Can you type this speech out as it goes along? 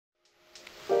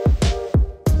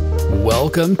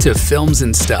Welcome to Films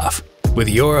and Stuff with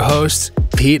your hosts,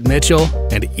 Pete Mitchell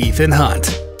and Ethan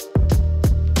Hunt.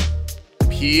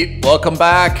 Pete, welcome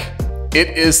back.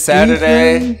 It is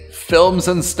Saturday. Ethan. Films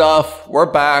and Stuff.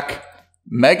 We're back.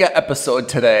 Mega episode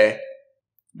today.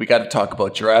 We got to talk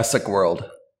about Jurassic World.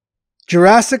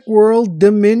 Jurassic World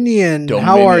Dominion.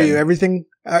 How are you? Everything?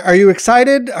 Are you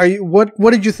excited?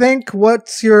 What did you think?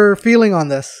 What's your feeling on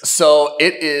this? So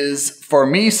it is, for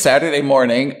me, Saturday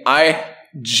morning. I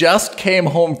just came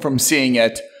home from seeing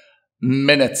it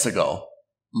minutes ago.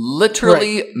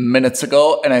 Literally minutes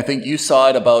ago. And I think you saw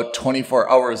it about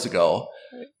 24 hours ago.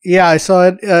 Yeah, I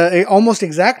saw it almost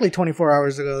exactly 24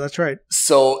 hours ago. That's right.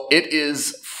 So it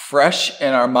is fresh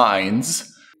in our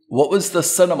minds. What was the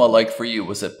cinema like for you?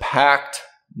 Was it packed,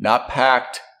 not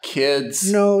packed, kids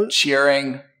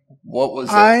cheering? What was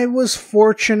it? I was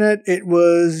fortunate. It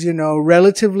was,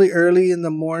 relatively early in the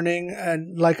morning.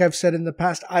 And like I've said in the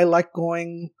past, I like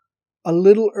going a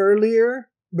little earlier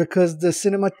because the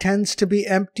cinema tends to be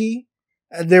empty.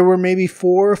 There were maybe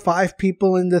 4 or 5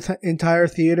 people in the entire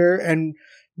theater. And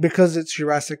because it's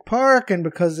Jurassic Park and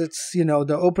because it's,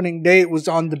 the opening day, it was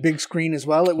on the big screen as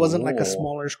well. It wasn't like a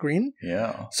smaller screen.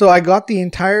 Yeah. So I got the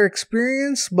entire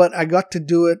experience, but I got to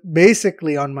do it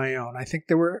basically on my own. I think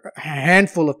there were a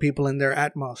handful of people in there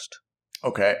at most.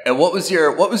 Okay. And what was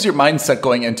your mindset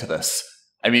going into this?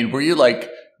 I mean, were you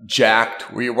like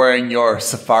jacked? Were you wearing your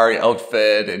safari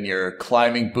outfit and your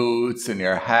climbing boots and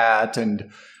your hat,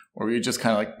 and or were you just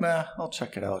kind of like, meh, I'll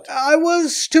check it out? I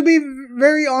was, to be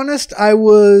very honest, I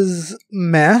was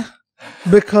meh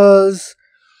because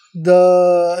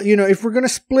if we're going to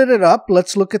split it up,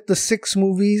 let's look at the 6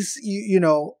 movies,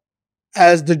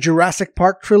 as the Jurassic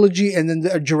Park trilogy and then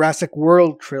the Jurassic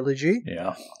World trilogy.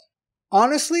 Yeah.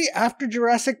 Honestly, after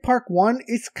Jurassic Park 1,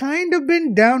 it's kind of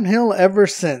been downhill ever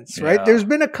since, right? There's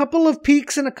been a couple of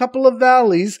peaks and a couple of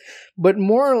valleys, but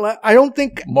more or less, I don't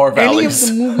think any of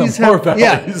the movies have...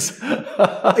 valleys.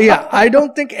 Yeah, I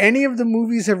don't think any of the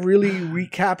movies have really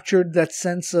recaptured that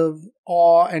sense of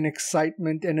awe and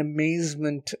excitement and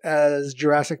amazement as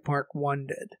Jurassic Park 1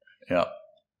 did. Yeah.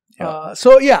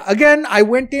 Again, I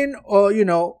went in,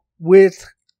 with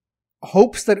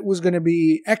hopes that it was going to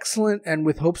be excellent and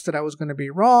with hopes that I was going to be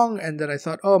wrong and that I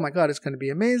thought, oh my God, it's going to be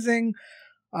amazing.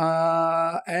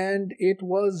 And it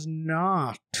was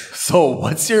not. So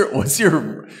what's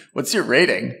your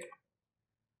rating?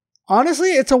 Honestly,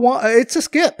 it's a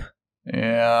skip.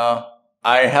 Yeah,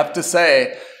 I have to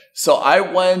say. So I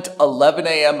went 11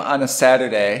 a.m. on a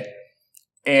Saturday,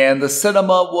 and the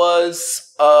cinema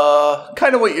was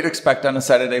kind of what you'd expect on a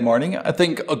Saturday morning. I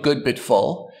think a good bit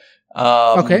full.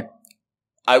 Okay.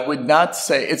 I would not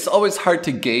say, it's always hard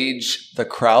to gauge the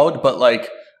crowd, but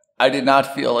I did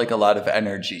not feel like a lot of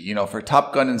energy. For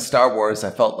Top Gun and Star Wars,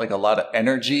 I felt like a lot of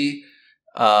energy.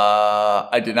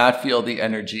 I did not feel the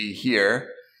energy here.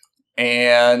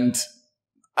 And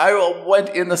I went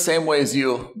in the same way as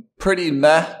you. Pretty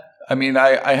meh. I mean,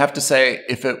 I have to say,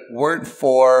 if it weren't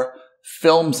for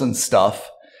Films and Stuff,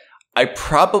 I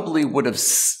probably would have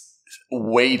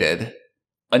waited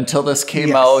until this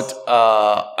came out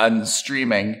on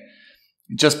streaming,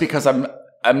 just because I'm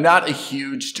not a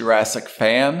huge Jurassic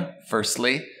fan,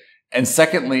 firstly. And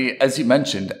secondly, as you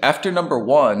mentioned, after number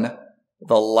 1,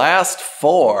 the last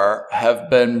 4 have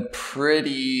been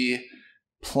pretty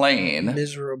plain.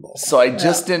 Miserable. So I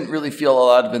just didn't really feel a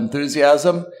lot of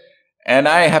enthusiasm. And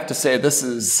I have to say, this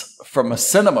is, from a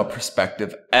cinema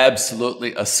perspective,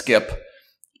 absolutely a skip.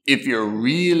 If you're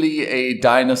really a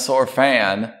dinosaur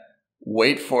fan,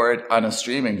 wait for it on a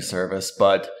streaming service,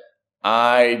 but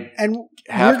we're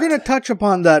going to touch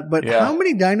upon that, but how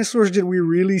many dinosaurs did we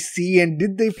really see, and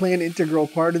did they play an integral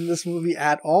part in this movie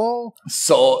at all?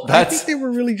 So I think they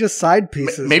were really just side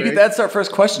pieces. Maybe right? That's our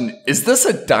first question. Is this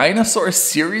a dinosaur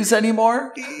series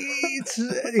anymore? It's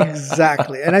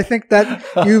exactly. And I think that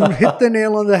you hit the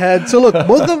nail on the head. So look,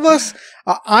 both of us,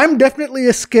 I'm definitely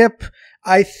a skip.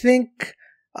 I think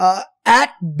at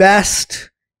best,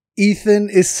 Ethan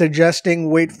is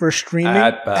suggesting wait for streaming.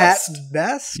 At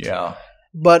best. Yeah.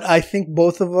 But I think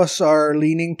both of us are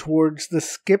leaning towards the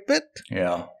skip it.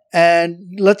 Yeah. And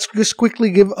let's just quickly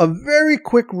give a very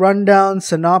quick rundown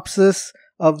synopsis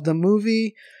of the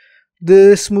movie.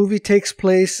 This movie takes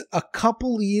place a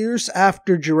couple years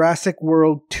after Jurassic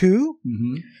World 2.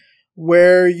 Mm-hmm.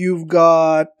 Where you've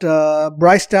got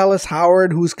Bryce Dallas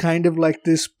Howard, who's kind of like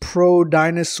this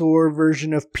pro-dinosaur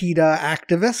version of PETA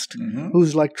activist,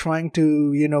 who's trying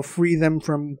to, free them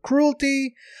from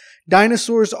cruelty.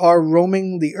 Dinosaurs are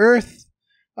roaming the earth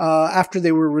after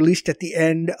they were released at the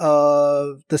end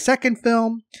of the second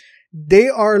film. they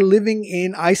are living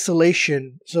in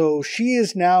isolation. So she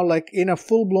is now like in a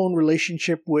full-blown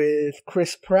relationship with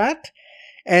Chris Pratt,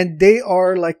 and they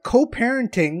are like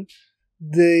co-parenting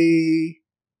the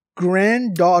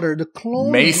granddaughter, the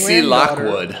clone Macy granddaughter.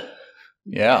 Lockwood.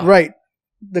 Yeah. Right.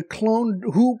 The clone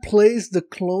who plays the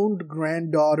cloned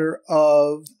granddaughter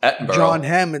of Attenborough. John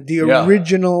Hammond, the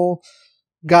original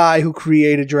guy who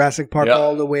created Jurassic Park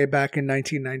all the way back in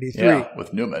 1993. Yeah,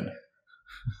 with Newman.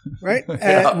 Right?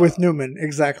 With Newman,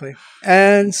 exactly.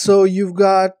 And so you've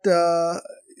got,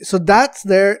 so that's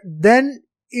there. Then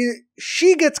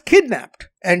she gets kidnapped,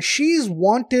 and she's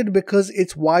wanted because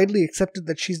it's widely accepted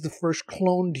that she's the first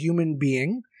cloned human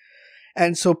being.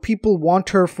 And so people want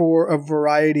her for a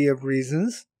variety of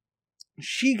reasons.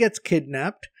 She gets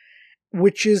kidnapped,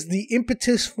 which is the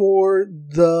impetus for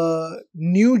the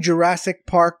new Jurassic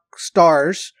Park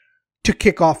stars to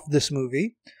kick off this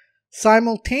movie.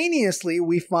 Simultaneously,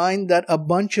 we find that a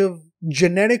bunch of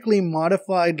genetically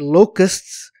modified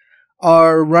locusts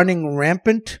are running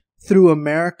rampant through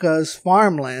America's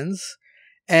farmlands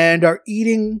and are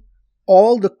eating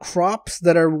all the crops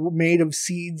that are made of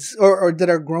seeds or that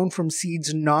are grown from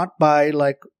seeds not by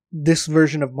like this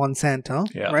version of Monsanto,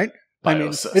 right? I mean,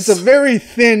 it's a very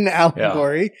thin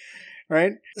allegory,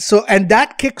 right? So, and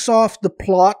that kicks off the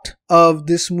plot of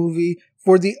this movie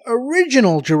for the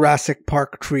original Jurassic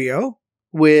Park trio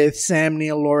with Sam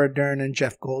Neill, Laura Dern, and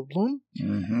Jeff Goldblum.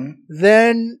 Mm-hmm.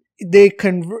 Then they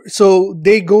so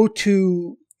they go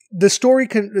to the story.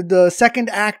 The second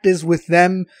act is with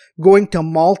them going to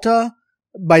Malta.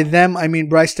 By them, I mean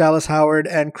Bryce Dallas Howard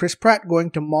and Chris Pratt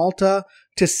going to Malta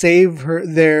to save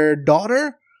their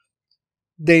daughter.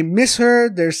 They miss her.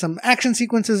 There's some action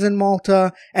sequences in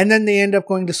Malta. And then they end up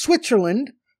going to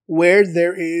Switzerland, where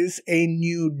there is a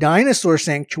new dinosaur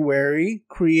sanctuary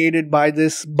created by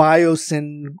this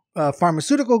Biosyn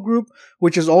pharmaceutical group,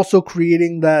 which is also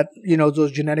creating that,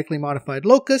 those genetically modified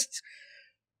locusts,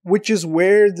 which is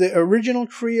where the original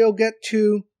trio get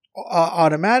to.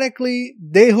 Automatically,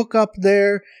 they hook up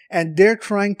there, and they're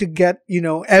trying to get,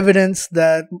 evidence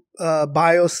that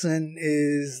Biosyn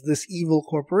is this evil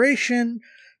corporation.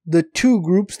 The two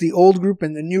groups, the old group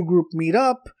and the new group, meet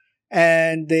up,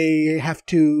 and they have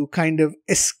to kind of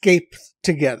escape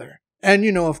together. And,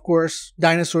 of course,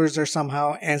 dinosaurs are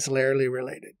somehow ancillarily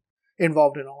related,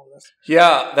 involved in all of this.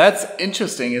 Yeah, that's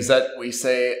interesting, is that we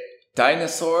say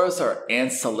dinosaurs are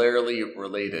ancillarily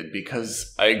related,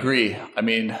 because I agree. I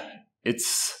mean,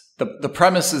 it's the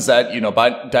premise is that,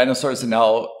 dinosaurs are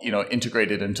now,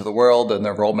 integrated into the world, and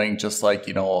they're roaming just like,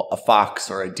 a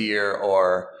fox or a deer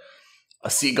or a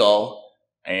seagull.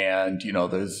 And,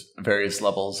 there's various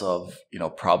levels of,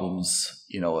 problems,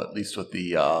 at least with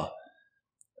the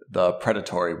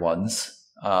predatory ones.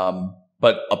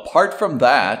 But apart from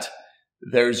that,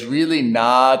 there's really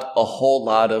not a whole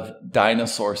lot of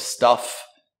dinosaur stuff.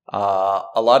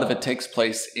 A lot of it takes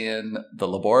place in the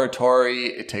laboratory.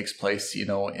 It takes place,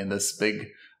 in this big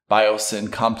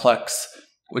Biosyn complex,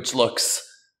 which looks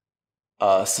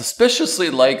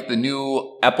suspiciously like the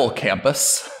new Apple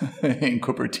campus in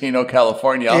Cupertino,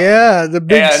 California. Yeah, the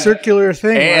big circular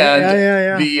thing. And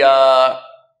right? Yeah.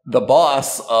 The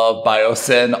boss of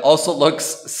Biosyn also looks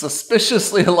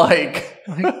suspiciously like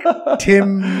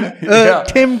Tim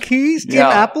Keys, Tim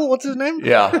Apple. What's his name?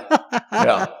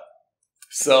 Yeah.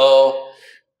 So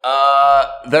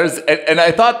and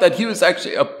I thought that he was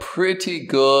actually a pretty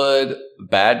good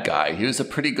bad guy. He was a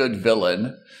pretty good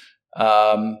villain.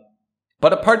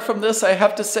 But apart from this, I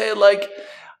have to say, like,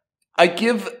 I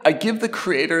give the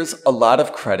creators a lot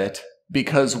of credit,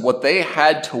 because what they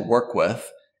had to work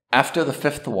with after the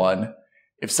fifth one,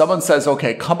 if someone says,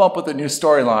 okay, come up with a new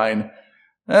storyline,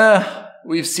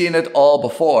 we've seen it all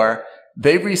before.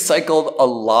 They recycled a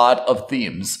lot of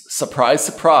themes. Surprise,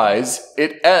 surprise,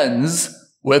 it ends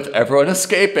with everyone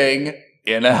escaping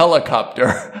in a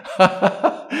helicopter.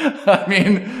 I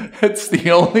mean, it's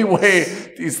the only way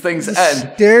these things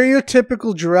end.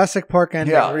 Stereotypical Jurassic Park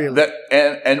ending, really.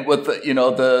 And with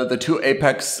the two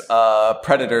apex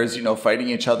predators, fighting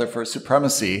each other for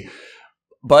supremacy.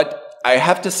 But I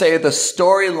have to say, the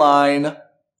storyline,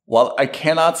 while I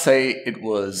cannot say it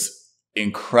was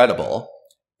incredible,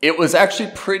 it was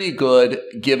actually pretty good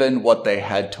given what they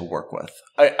had to work with.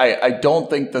 I don't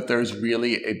think that there's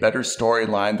really a better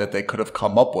storyline that they could have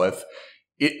come up with.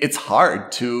 It's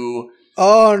hard to...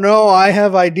 Oh no, I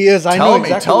have ideas. Tell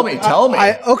me.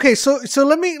 Okay, so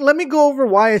let me go over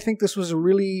why I think this was a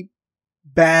really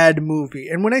bad movie.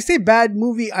 And when I say bad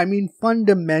movie, I mean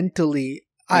fundamentally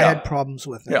I had problems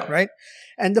with it, right?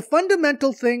 And the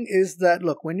fundamental thing is that,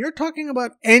 look, when you're talking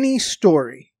about any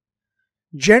story,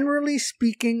 generally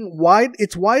speaking,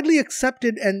 it's widely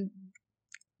accepted, and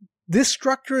this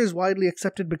structure is widely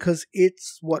accepted because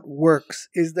it's what works,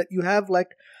 is that you have like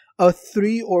a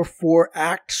 3 or 4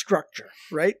 act structure,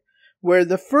 right? Where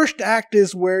the first act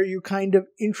is where you kind of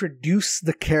introduce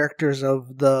the characters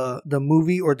of the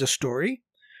movie or the story.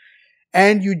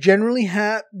 And you generally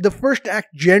have, the first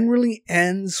act generally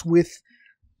ends with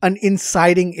an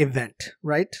inciting event,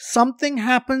 right? Something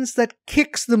happens that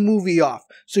kicks the movie off.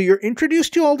 So you're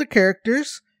introduced to all the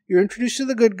characters. You're introduced to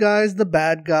the good guys, the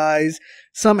bad guys,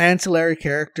 some ancillary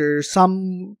characters,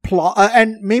 some plot,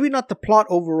 and maybe not the plot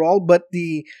overall, but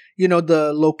the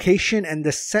location and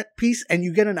the set piece, and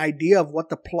you get an idea of what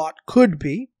the plot could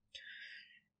be.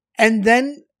 And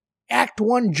then Act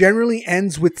 1 generally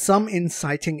ends with some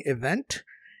inciting event.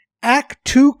 Act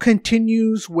 2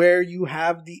 continues where you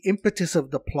have the impetus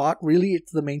of the plot. Really,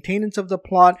 it's the maintenance of the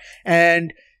plot,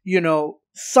 and,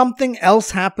 something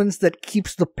else happens that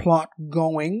keeps the plot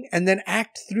going. And then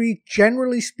Act 3,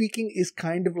 generally speaking, is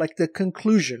kind of like the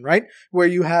conclusion, right? Where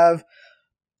you have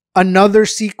another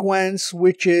sequence,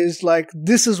 which is like,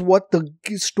 this is what the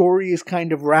story is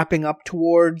kind of wrapping up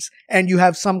towards, and you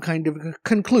have some kind of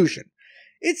conclusion.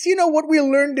 It's, what we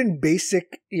learned in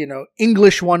basic,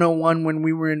 English 101 when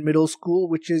we were in middle school,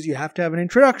 which is you have to have an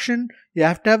introduction, you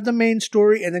have to have the main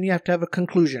story, and then you have to have a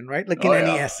conclusion, right? Like in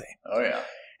any essay. Oh, yeah.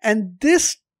 And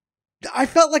this, I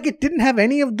felt like it didn't have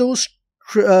any of those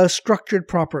structured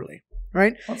properly,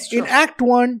 right? In Act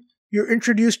 1, you're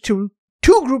introduced to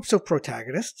 2 groups of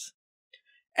protagonists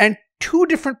and 2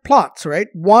 different plots, right?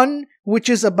 One, which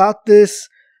is about this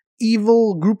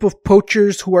evil group of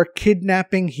poachers who are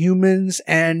kidnapping humans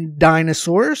and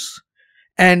dinosaurs,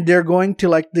 and they're going to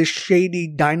like this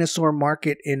shady dinosaur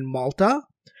market in Malta.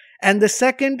 And the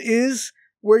second is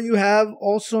where you have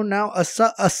also now a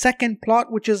second plot,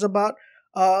 which is about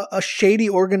a shady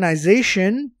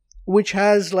organization which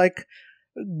has like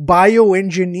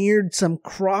bioengineered some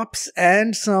crops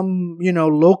and some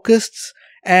locusts,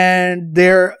 and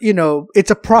they're it's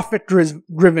a profit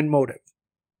driven motive.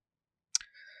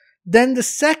 Then the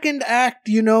second act,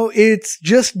 it's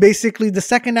just basically, the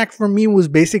second act for me was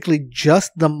basically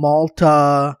just the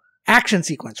Malta action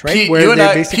sequence, right?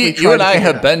 Pete, you and I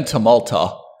have been to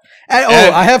Malta.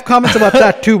 I have comments about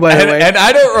that too, by the way. And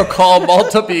I don't recall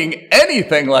Malta being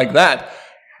anything like that.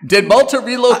 Did Malta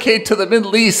relocate to the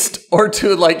Middle East or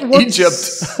to like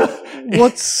Egypt?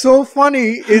 What's so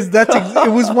funny is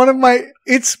it was one of my,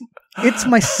 it's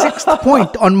my 6th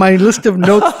point on my list of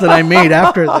notes that I made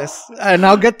after this. And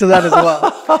I'll get to that as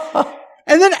well.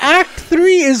 And then Act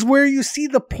 3 is where you see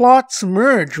the plots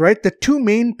merge, right? The 2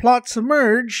 main plots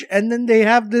merge, and then they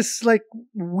have this like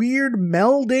weird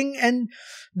melding, and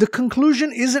the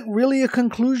conclusion isn't really a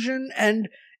conclusion. And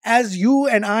as you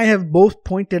and I have both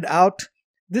pointed out,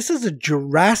 this is a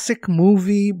Jurassic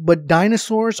movie, but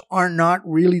dinosaurs are not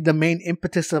really the main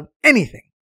impetus of anything.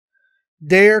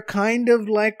 They're kind of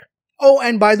like, oh,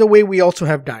 and by the way, we also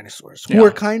have dinosaurs who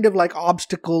are kind of like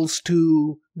obstacles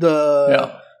to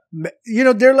the...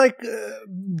 they're like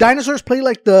dinosaurs play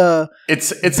like the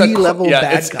it's B-level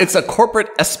bad guy. It's a corporate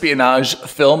espionage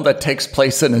film that takes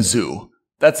place in a zoo.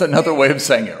 That's another way of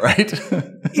saying it, right?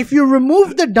 If you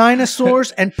remove the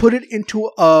dinosaurs and put it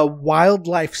into a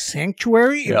wildlife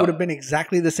sanctuary, it would have been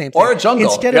exactly the same thing. Or a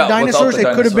jungle. Instead of dinosaurs,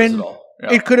 it could have been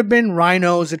it could have been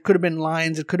rhinos, it could have been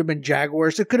lions, it could have been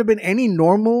jaguars, it could have been any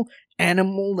normal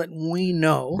animal that we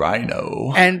know.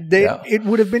 Rhino. And it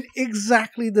would have been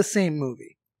exactly the same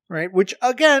movie. Right, which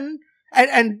again,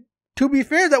 and to be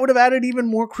fair, that would have added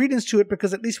even more credence to it,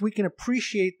 because at least we can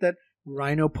appreciate that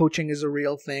rhino poaching is a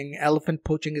real thing, elephant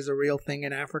poaching is a real thing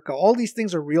in Africa. All these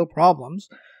things are real problems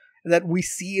that we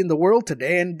see in the world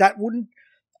today, and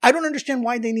I don't understand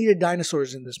why they needed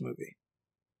dinosaurs in this movie.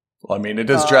 Well, I mean, it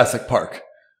is Jurassic Park.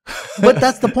 But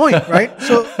that's the point, right?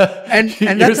 So, and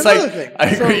that's another thing. I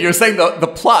agree. You're saying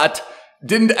the plot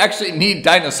didn't actually need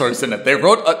dinosaurs in it. They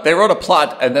wrote a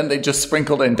plot, and then they just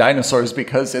sprinkled in dinosaurs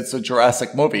because it's a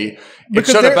Jurassic movie. It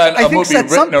should have been a movie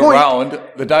written around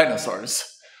the dinosaurs.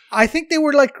 I think they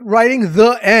were like writing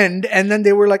the end, and then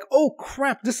they were like, oh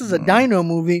crap, this is a dino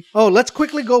movie. Oh, let's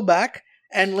quickly go back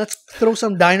and let's throw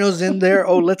some dinos in there.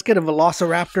 Oh, let's get a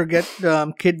velociraptor get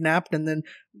kidnapped, and then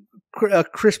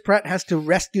Chris Pratt has to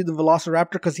rescue the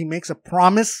velociraptor because he makes a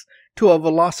promise to a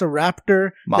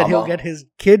velociraptor that he'll get his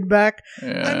kid back.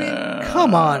 Yeah. I mean,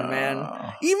 come on,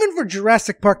 man. Even for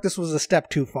Jurassic Park, this was a step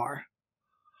too far.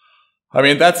 I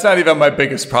mean, that's not even my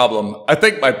biggest problem. I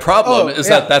think my problem is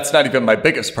that that's not even my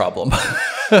biggest problem.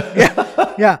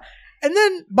 Yeah. And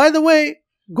then, by the way,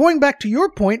 going back to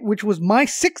your point, which was my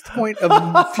 6th point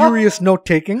of furious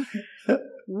note-taking,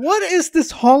 what is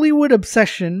this Hollywood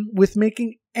obsession with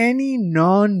making any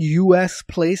non-US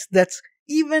place that's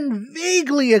even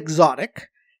vaguely exotic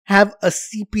have a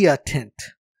sepia tint,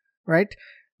 right?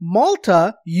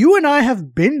 Malta, you and I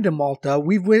have been to Malta.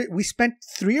 We spent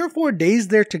 3 or 4 days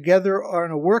there together on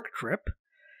a work trip.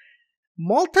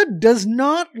 Malta does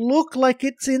not look like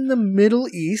it's in the Middle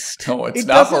East. No, it's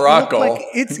not Morocco. Look like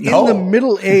it's in the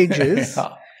Middle Ages.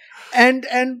 Yeah.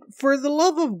 And for the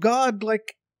love of God,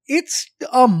 like, it's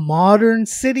a modern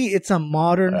city. It's a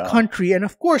modern country. And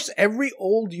of course, every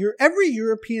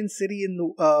European city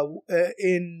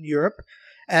in Europe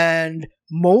and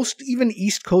most even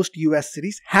East Coast U.S.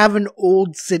 cities have an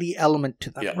old city element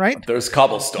to them, right? There's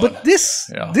cobblestone. But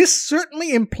this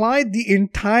certainly implied the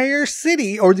entire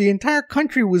city or the entire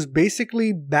country was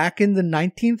basically back in the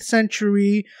 19th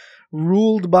century,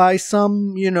 ruled by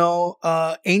some,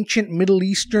 ancient Middle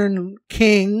Eastern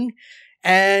king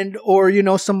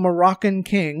or some Moroccan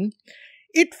king.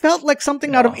 It felt like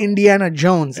something out of Indiana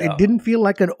Jones. Yeah. It didn't feel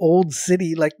like an old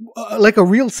city, like a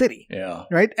real city. Yeah.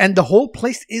 Right? And the whole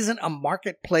place isn't a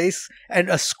marketplace and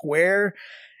a square.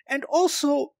 And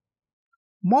also,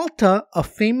 Malta, a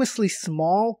famously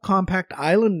small, compact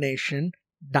island nation,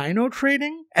 dino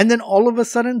trading. And then all of a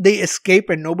sudden, they escape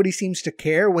and nobody seems to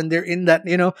care when they're in that,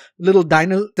 little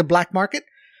the black market.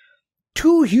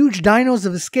 2 huge dinos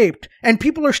have escaped, and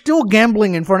people are still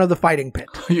gambling in front of the fighting pit.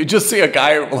 You just see a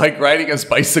guy like riding his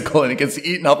bicycle, and he gets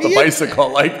eaten off the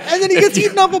bicycle. And then he gets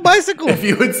eaten off a bicycle. If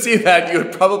you would see that, you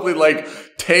would probably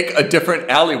take a different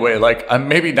alleyway. Like, I'm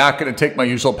maybe not going to take my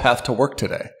usual path to work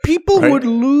today. People would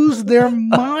lose their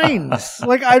minds.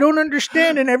 Like, I don't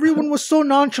understand. And everyone was so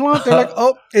nonchalant. They're like,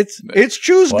 "Oh, it's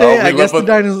Tuesday. Well, I guess the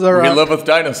dinosaurs are out." We live with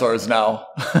dinosaurs now.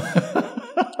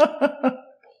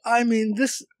 I mean,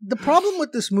 the problem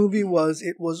with this movie was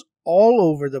it was all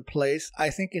over the place. I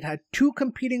think it had 2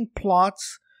 competing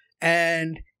plots,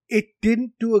 and it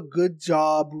didn't do a good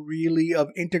job really of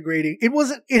integrating.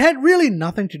 It had really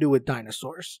nothing to do with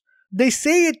dinosaurs. They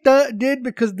say it did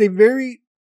because they very,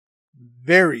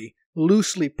 very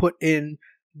loosely put in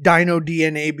dino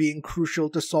DNA being crucial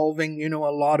to solving, a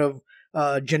lot of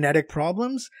genetic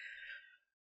problems.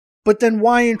 But then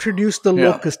why introduce the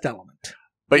locust element?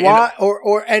 But why,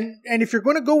 and if you're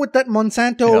going to go with that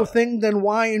Monsanto thing, then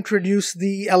why introduce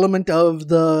the element of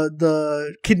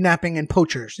the kidnapping and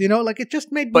poachers? It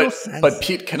just made no sense. But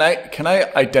Pete, can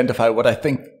I identify what I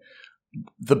think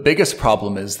the biggest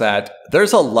problem is? That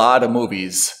there's a lot of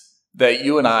movies that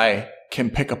you and I can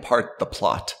pick apart the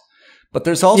plot, but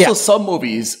there's also some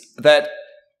movies that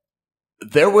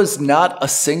there was not a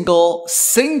single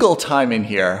time in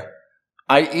here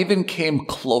I even came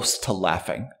close to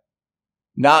laughing.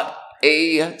 Not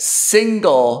a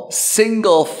single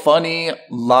funny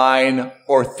line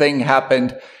or thing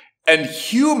happened. And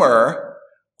humor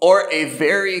or a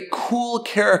very cool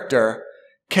character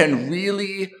can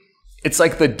really, it's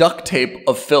like the duct tape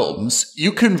of films.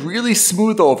 You can really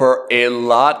smooth over a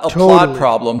lot of plot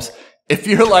problems if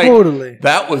you're like,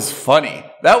 that was funny.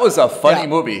 That was a funny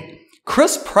movie.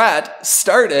 Chris Pratt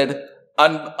started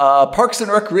on Parks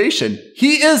and Recreation.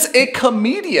 He is a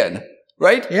comedian.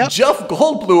 Right? Yep. Jeff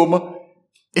Goldblum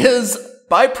is,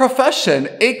 by profession,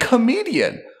 a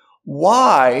comedian.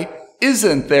 Why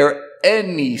isn't there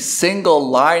any single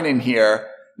line in here?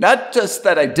 Not just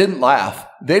that I didn't laugh.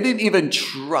 They didn't even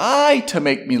try to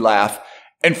make me laugh.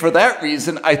 And for that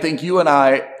reason, I think you and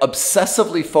I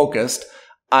obsessively focused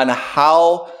on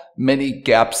how many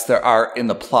gaps there are in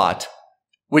the plot,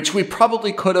 which we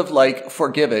probably could have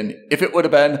forgiven if it would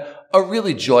have been a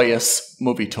really joyous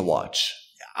movie to watch.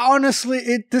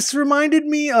 Honestly, this reminded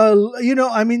me,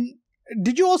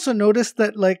 did you also notice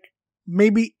that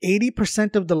maybe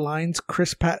 80% of the lines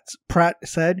Chris Pratt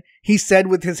said, he said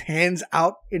with his hands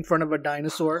out in front of a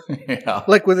dinosaur? Yeah.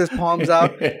 With his palms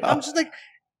out. Yeah. I'm just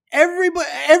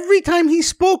every time he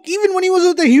spoke, even when he was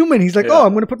with a human, he's like, oh,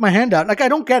 I'm going to put my hand out. I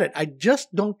don't get it. I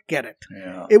just don't get it.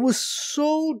 Yeah. It was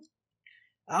so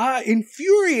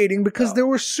infuriating because there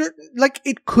were certain,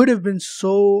 it could have been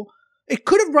so... It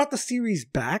could have brought the series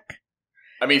back.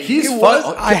 I mean, he's fun.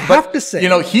 I have to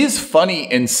say. He's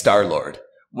funny in Star-Lord.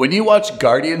 When you watch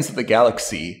Guardians of the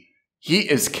Galaxy, he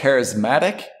is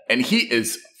charismatic and he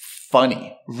is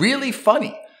funny. Really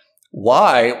funny.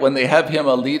 Why, when they have him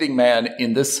a leading man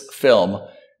in this film,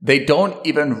 they don't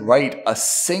even write a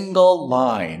single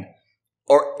line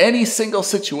or any single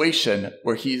situation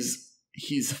where he's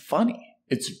funny?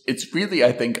 It's really,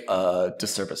 I think, a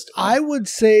disservice to him. I would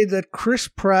say that Chris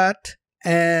Pratt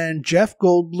and Jeff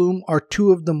Goldblum are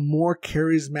 2 of the more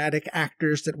charismatic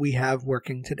actors that we have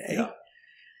working today. Yeah.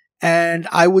 And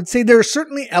I would say there are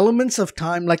certainly elements of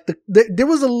time, like there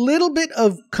was a little bit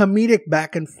of comedic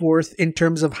back and forth in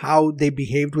terms of how they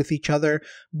behaved with each other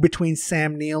between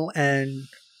Sam Neill and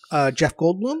Jeff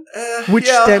Goldblum, which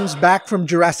stems back from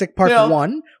Jurassic Park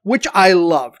 1, which I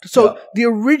loved. So the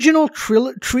original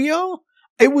trio,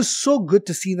 it was so good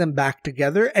to see them back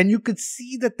together, and you could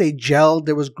see that they gelled.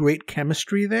 There was great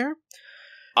chemistry there.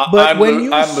 But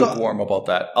I'm lukewarm about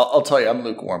that. I'll tell you, I'm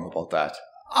lukewarm about that.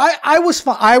 I was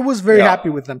very happy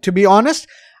with them. To be honest,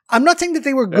 I'm not saying that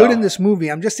they were good in this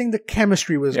movie. I'm just saying the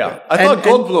chemistry was good. I thought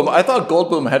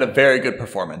Goldblum had a very good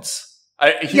performance.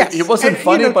 He wasn't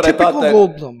funny, but I thought that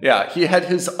Goldblum. He had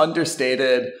his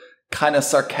understated, kind of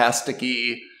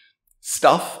sarcastic-y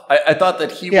stuff. I thought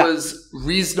that he was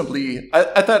reasonably.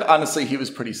 I thought honestly he was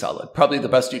pretty solid. Probably the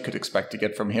best you could expect to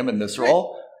get from him in this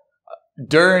role.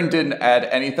 Dern didn't add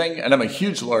anything, and I'm a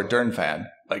huge Laura Dern fan.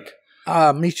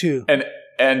 Me too. And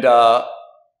the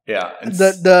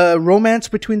romance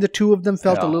between the two of them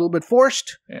felt a little bit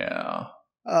forced. Yeah.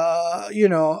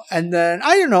 And then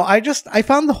I don't know. I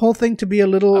found the whole thing to be a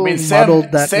little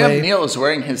muddled that way. Sam Neill is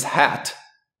wearing his hat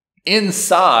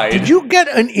inside. Did you get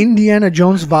an Indiana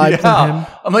Jones vibe from him?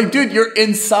 I'm like, dude, you're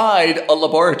inside a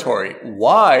laboratory.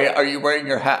 Why are you wearing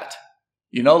your hat?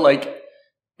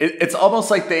 It's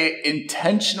almost like they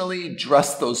intentionally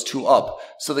dress those two up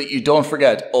so that you don't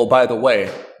forget, oh, by the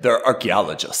way, they're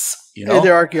archaeologists.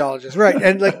 They're archaeologists, right.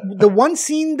 And the one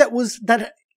scene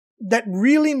that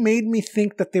really made me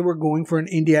think that they were going for an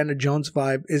Indiana Jones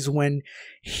vibe is when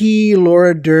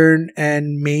Laura Dern,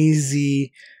 and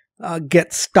Maisie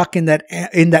get stuck in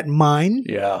that mine.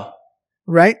 Yeah.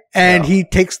 Right? And he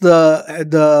takes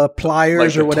the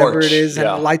pliers or whatever torch. It is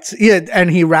and lights and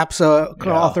he wraps a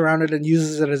cloth around it and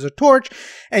uses it as a torch.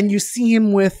 And you see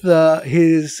him with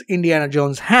his Indiana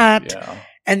Jones hat. Yeah.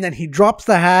 And then he drops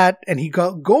the hat and he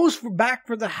goes back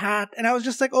for the hat. And I was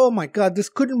just like, oh my God, this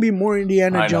couldn't be more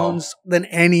Indiana Jones than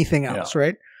anything else,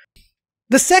 right?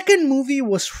 The second movie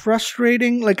was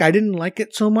frustrating. I didn't like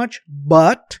it so much,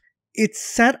 but it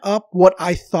set up what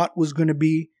I thought was going to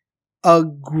be a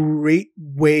great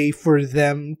way for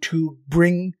them to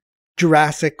bring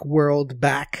Jurassic World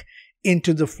back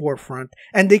into the forefront.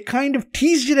 And they kind of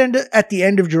teased it at the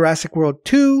end of Jurassic World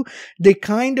 2. They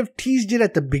kind of teased it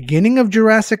at the beginning of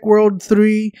Jurassic World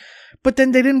 3, but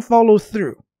then they didn't follow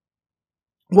through.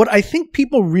 What I think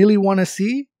people really want to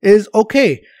see is,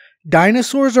 okay,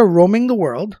 dinosaurs are roaming the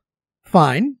world.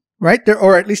 Fine, right?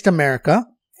 Or at least America.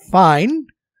 Fine.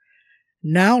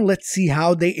 Now let's see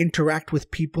how they interact with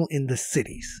people in the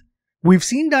cities. We've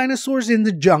seen dinosaurs in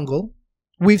the jungle.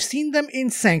 We've seen them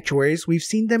in sanctuaries. We've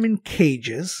seen them in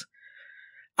cages.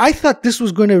 I thought this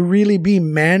was going to really be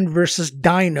man versus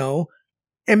dino.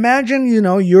 Imagine,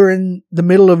 you're in the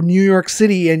middle of New York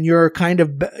City and you're kind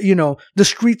of, the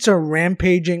streets are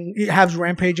rampaging. It has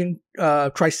rampaging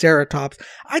triceratops.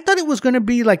 I thought it was going to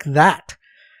be like that.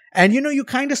 And, you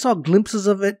kind of saw glimpses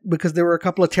of it because there were a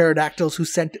couple of pterodactyls who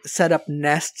set up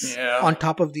nests on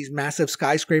top of these massive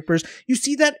skyscrapers. You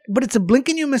see that, but it's a blink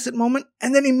and you miss it moment.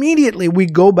 And then immediately we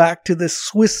go back to this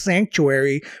Swiss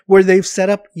sanctuary where they've set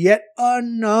up yet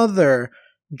another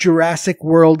Jurassic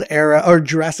World era or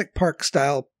Jurassic Park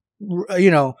style,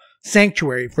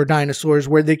 sanctuary for dinosaurs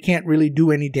where they can't really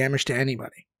do any damage to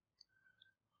anybody.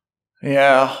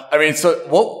 Yeah. I mean,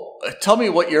 tell me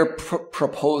what your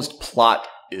proposed plot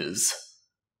is.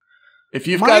 If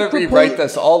you've got to rewrite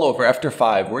this all over after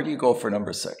 5, where do you go for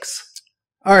number 6?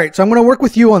 All right, so I'm going to work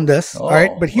with you on this. All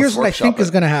right, but here's what I think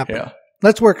is going to happen. Yeah.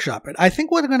 Let's workshop it. I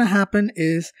think what's going to happen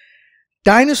is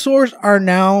dinosaurs are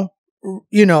now,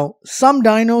 some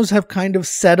dinos have kind of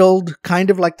settled, kind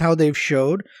of like how they've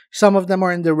showed. Some of them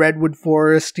are in the redwood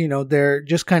forest. They're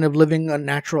just kind of living a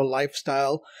natural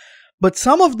lifestyle. But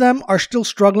some of them are still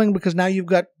struggling because now you've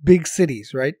got big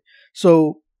cities, right?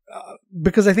 So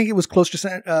because I think it was close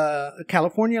to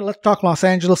California. Let's talk Los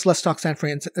Angeles. Let's talk San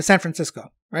Francisco,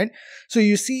 right? So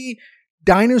you see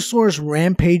dinosaurs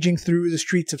rampaging through the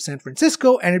streets of San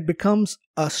Francisco, and it becomes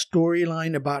a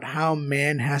storyline about how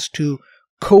man has to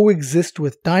coexist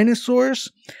with dinosaurs.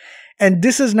 And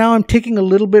this is now I'm taking a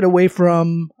little bit away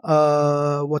from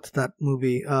what's that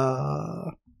movie?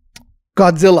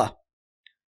 Godzilla,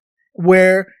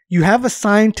 where you have a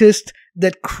scientist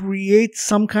that creates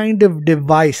some kind of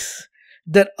device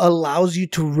that allows you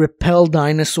to repel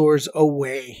dinosaurs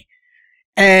away.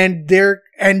 And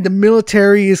the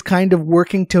military is kind of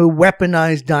working to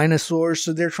weaponize dinosaurs,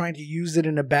 so they're trying to use it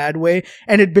in a bad way.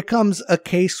 And it becomes a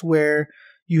case where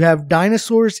you have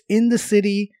dinosaurs in the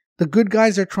city. The good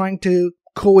guys are trying to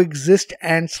coexist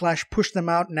and / push them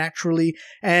out naturally.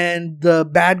 And the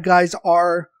bad guys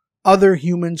are other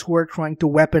humans who are trying to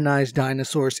weaponize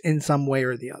dinosaurs in some way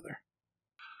or the other.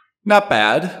 Not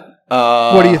bad.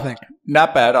 What do you think?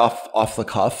 Not bad off the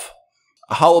cuff.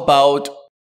 How about,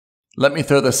 let me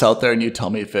throw this out there and you tell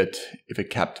me if it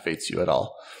captivates you at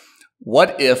all.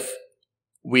 What if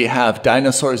we have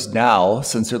dinosaurs now,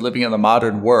 since they're living in the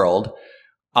modern world,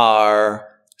 are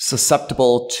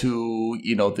susceptible to,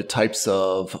 the types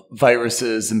of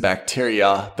viruses and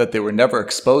bacteria that they were never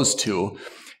exposed to.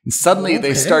 And suddenly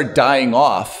they start dying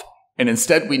off. And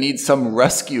instead we need some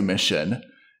rescue mission.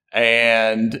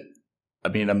 And I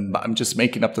mean, I'm just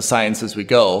making up the science as we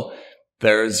go.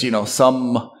 There's,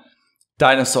 some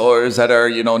dinosaurs that are,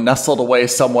 nestled away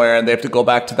somewhere and they have to go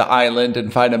back to the island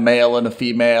and find a male and a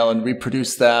female and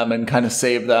reproduce them and kind of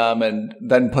save them and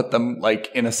then put them like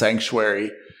in a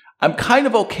sanctuary. I'm kind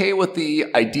of okay with the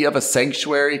idea of a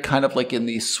sanctuary, kind of like in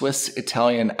the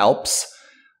Swiss-Italian Alps.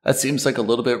 That seems like a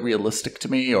little bit realistic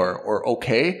to me or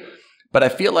okay. But I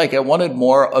feel like I wanted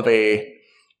more of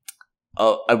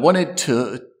I wanted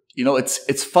to,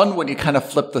 it's fun when you kind of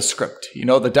flip the script.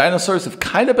 The dinosaurs have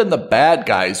kind of been the bad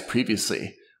guys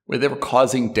previously, where they were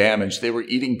causing damage. They were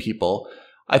eating people.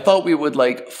 I thought we would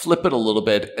like flip it a little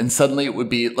bit and suddenly it would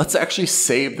be, let's actually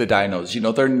save the dinos.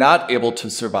 They're not able to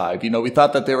survive. We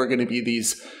thought that they were going to be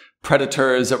these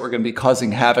predators that were going to be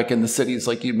causing havoc in the cities.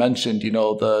 Like you mentioned,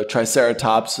 the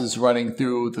Triceratops is running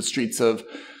through the streets of,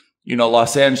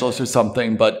 Los Angeles or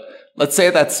something. But let's say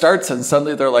that starts and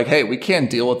suddenly they're like, hey, we can't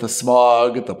deal with the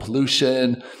smog, the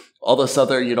pollution, all this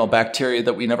other, bacteria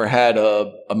that we never had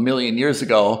a million years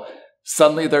ago.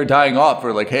 Suddenly they're dying off.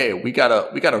 We're like, hey, we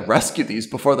gotta rescue these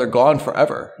before they're gone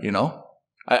forever,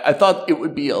 I thought it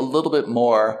would be a little bit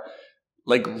more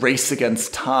like race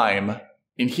against time.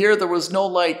 In here, there was no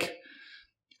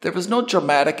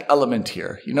dramatic element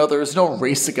here. There was no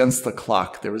race against the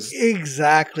clock. There was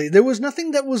exactly. There was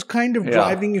nothing that was kind of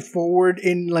driving you forward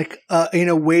in in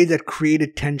a way that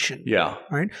created tension. Yeah.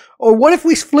 Right. Or what if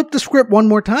we flip the script one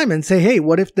more time and say, hey,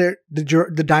 what if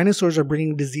the dinosaurs are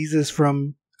bringing diseases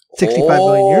from 65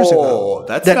 million years ago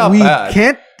that not we bad.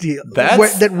 Can't deal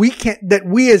that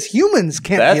we as humans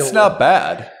can't deal with. That's not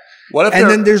bad. What if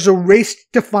then there's a race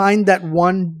to find that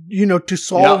one, to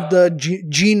solve the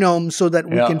genome so that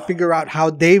we can figure out how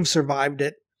they've survived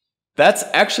it. This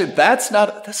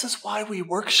is why we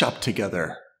workshop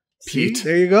together, Pete. See,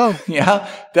 there you go. Yeah,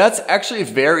 that's actually a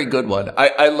very good one.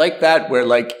 I like that where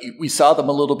like we saw them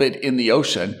a little bit in the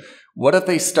ocean. What if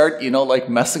they start,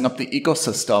 messing up the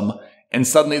ecosystem and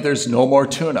suddenly there's no more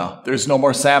tuna, there's no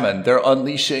more salmon. They're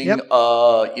unleashing,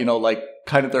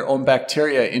 kind of their own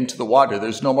bacteria into the water.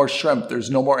 There's no more shrimp.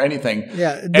 There's no more anything.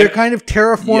 Yeah, they're kind of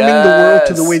terraforming the world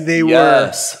to the way they were.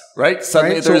 Yes, right?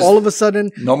 Suddenly so all of a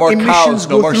sudden, no more cows,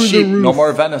 no more sheep, no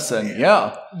more venison.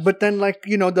 Yeah. But then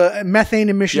the methane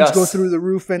emissions go through the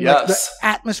roof and the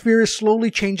atmosphere is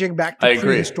slowly changing back to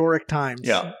prehistoric times.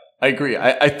 Yeah, I agree.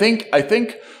 I think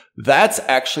that's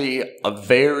actually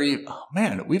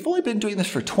we've only been doing this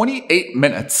for 28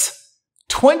 minutes.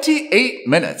 28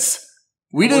 minutes.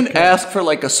 We didn't ask for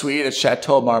like a suite at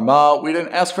Chateau Marmont. We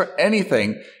didn't ask for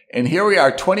anything. And here we are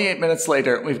 28 minutes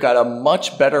later. And we've got a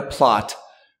much better plot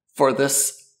for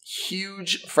this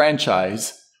huge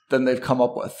franchise than they've come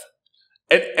up with.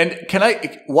 And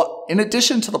in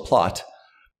addition to the plot,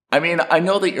 I mean, I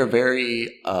know that you're very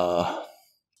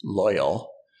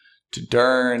loyal to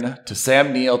Dern, to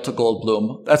Sam Neill, to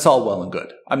Goldblum. That's all well and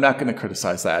good. I'm not going to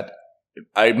criticize that.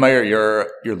 I admire your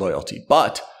loyalty,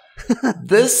 but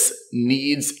this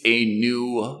needs a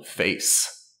new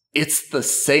face. It's the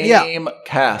same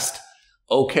cast.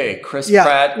 Okay, Chris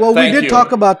Pratt. Well, we did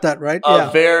talk about that, right?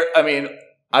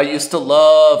 I used to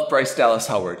love Bryce Dallas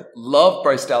Howard.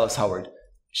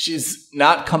 She's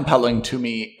not compelling to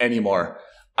me anymore.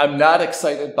 I'm not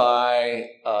excited by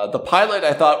the pilot.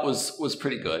 I thought was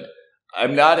pretty good.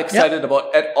 I'm not excited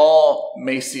about at all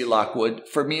Macy Lockwood.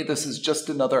 For me, this is just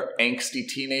another angsty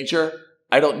teenager.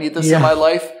 I don't need this in my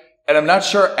life. And I'm not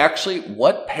sure actually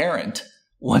what parent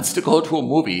wants to go to a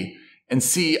movie and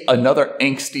see another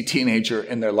angsty teenager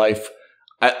in their life.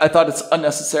 I thought it's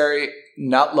unnecessary,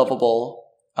 not lovable,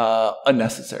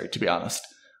 unnecessary, to be honest.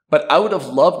 But I would have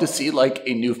loved to see like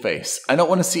a new face. I don't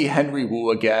want to see Henry Wu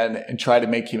again and try to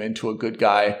make him into a good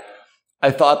guy.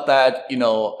 I thought that,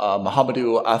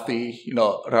 Mohamedou Athi,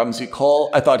 Ramzi Cole,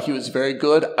 I thought he was very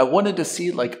good. I wanted to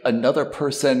see like another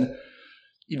person,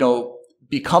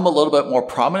 become a little bit more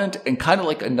prominent and kind of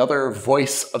like another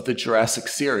voice of the Jurassic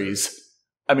series.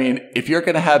 I mean, if you're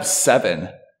going to have 7,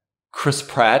 Chris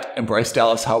Pratt and Bryce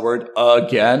Dallas Howard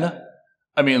again,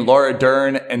 I mean, Laura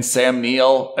Dern and Sam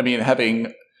Neill, I mean,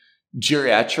 having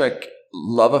geriatric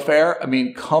love affair. I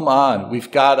mean, come on.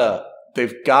 We've got to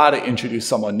they've got to introduce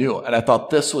someone new. And I thought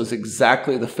this was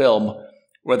exactly the film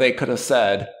where they could have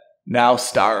said, now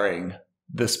starring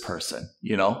this person,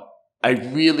 you know? I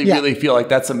really, really feel like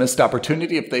that's a missed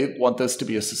opportunity if they want this to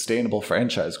be a sustainable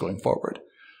franchise going forward.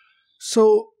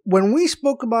 So when we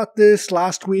spoke about this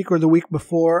last week or the week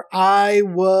before, I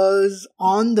was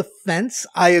on the fence.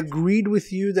 I agreed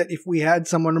with you that if we had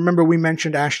someone, remember we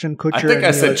mentioned Ashton Kutcher. I think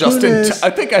I said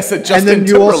Justin and then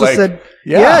Timberlake. You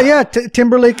also said,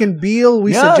 Timberlake and Beale.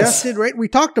 We suggested, right? We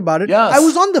talked about it. Yes. I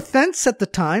was on the fence at the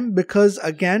time because,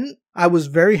 again, I was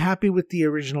very happy with the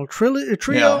original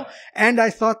trio, and I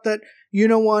thought that, you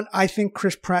know what, I think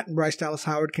Chris Pratt and Bryce Dallas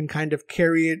Howard can kind of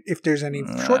carry it if there's any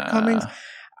shortcomings.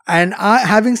 And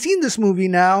having seen this movie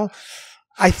now,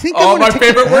 I think my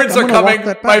favorite words are coming.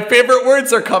 My favorite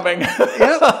words are coming.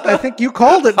 I think you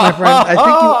called it, my friend. I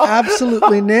think you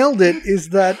absolutely nailed it. Is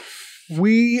that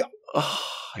we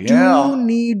do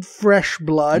need fresh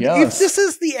blood. Yes. If this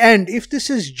is the end, if this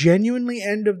is genuinely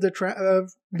end of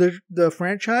the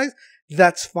franchise,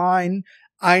 that's fine.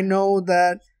 I know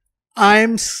that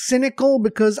I'm cynical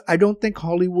because I don't think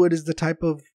Hollywood is the type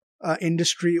of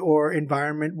industry or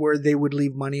environment where they would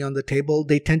leave money on the table.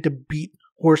 They tend to beat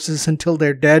horses until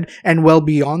they're dead and well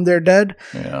beyond they're dead.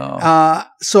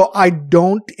 So I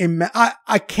don't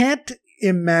I can't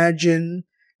imagine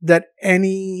that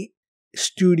any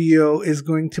studio is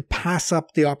going to pass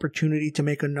up the opportunity to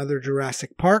make another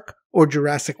Jurassic Park or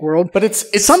Jurassic World. But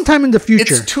it's sometime in the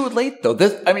future. It's too late though.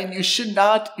 You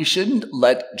shouldn't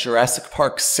let Jurassic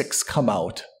Park 6 come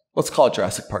out. Let's call it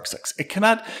Jurassic Park 6. It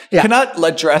cannot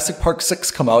let Jurassic Park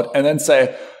 6 come out and then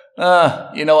say,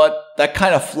 you know what? That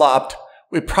kind of flopped.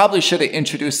 We probably should have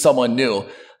introduced someone new.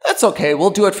 That's okay. We'll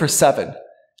do it for 7.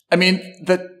 I mean,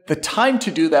 the time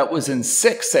to do that was in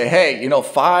 6. Say, hey,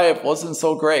 5 wasn't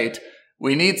so great.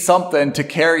 We need something to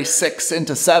carry 6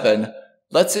 into 7.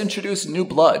 Let's introduce new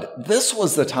blood. This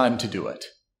was the time to do it.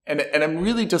 And I'm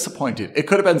really disappointed. It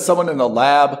could have been someone in the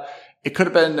lab. It could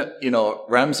have been,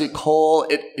 Ramsey Cole.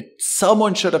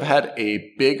 Someone should have had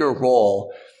a bigger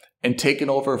role and taken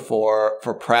over for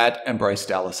Pratt and Bryce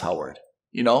Dallas Howard,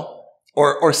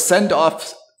 or send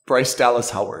off Bryce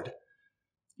Dallas Howard,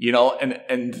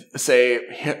 and say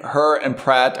her and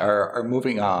Pratt are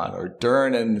moving on, or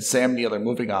Dern and Sam Neill are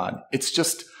moving on. It's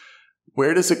just,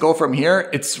 where does it go from here?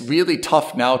 It's really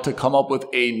tough now to come up with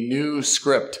a new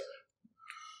script.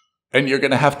 And you're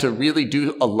going to have to really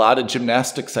do a lot of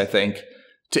gymnastics, I think,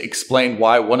 to explain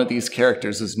why one of these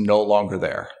characters is no longer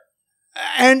there.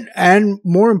 And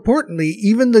more importantly,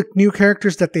 even the new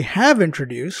characters that they have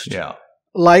introduced,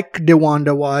 like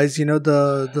DeWanda Wise,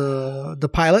 the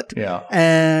pilot,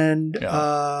 and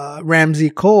Ramsey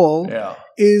Cole,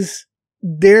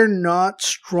 they're not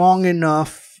strong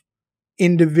enough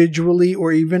individually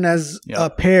or even as a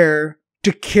pair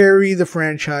to carry the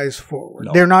franchise forward.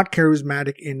 No. They're not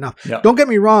charismatic enough. Yep. Don't get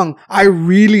me wrong. I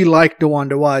really like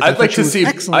DeWanda Wise. I'd like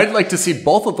to see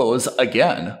both of those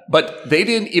again, but they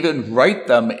didn't even write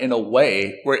them in a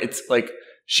way where it's like,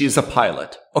 she's a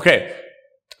pilot. Okay.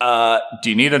 Do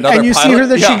you need another pilot? And you see her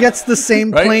that she gets the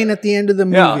same plane at the end of the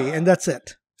movie, and that's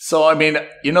it. So, I mean,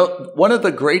 one of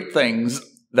the great things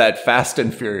that Fast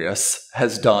and Furious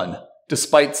has done,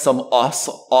 despite some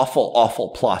awful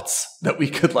plots that we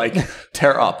could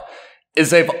tear up, is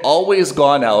they've always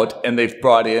gone out and they've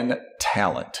brought in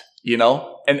talent,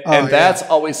 and that's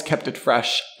always kept it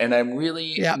fresh. And I'm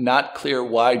really not clear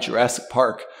why Jurassic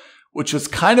Park, which was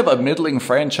kind of a middling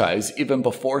franchise even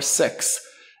before 6,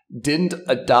 didn't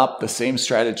adopt the same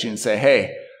strategy and say,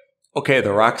 hey, okay,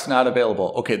 The Rock's not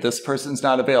available. Okay, this person's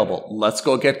not available. Let's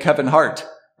go get Kevin Hart.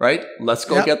 Right? Let's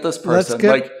go get this person.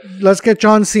 Let's get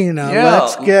John Cena. Yeah.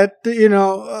 Let's get,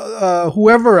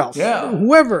 whoever else. Yeah.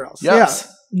 Whoever else.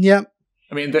 Yes. Yeah.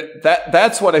 I mean,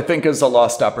 that's what I think is a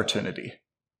lost opportunity.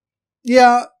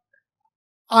 Yeah.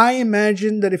 I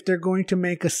imagine that if they're going to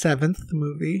make a 7th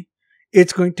movie,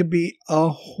 it's going to be a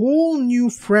whole new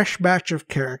fresh batch of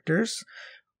characters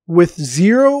with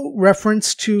zero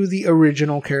reference to the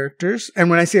original characters. And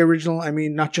when I say original, I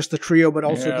mean not just the trio, but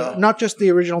also not just the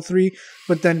original 3,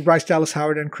 but then Bryce Dallas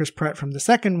Howard and Chris Pratt from the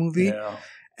second movie. Yeah.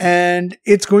 And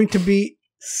it's going to be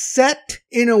set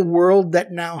in a world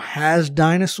that now has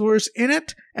dinosaurs in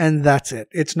it, and that's it.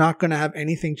 It's not going to have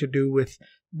anything to do with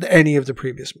any of the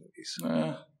previous movies.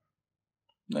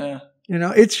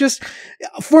 It's just,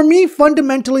 for me,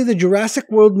 fundamentally, the Jurassic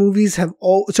Park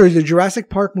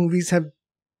movies have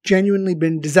genuinely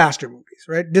been disaster movies,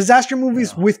 right? Disaster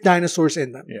movies with dinosaurs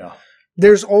in them. Yeah.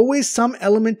 There's always some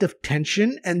element of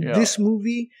tension, and this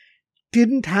movie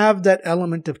didn't have that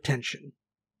element of tension.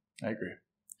 I agree.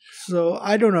 So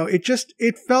I don't know.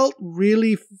 It felt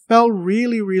really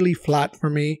flat for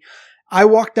me. I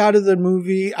walked out of the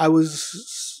movie. I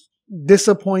was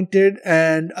disappointed.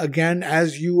 And again,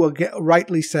 as you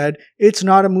rightly said, it's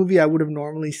not a movie I would have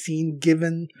normally seen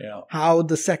given how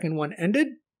the second one ended.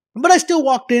 But I still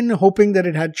walked in hoping that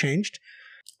it had changed.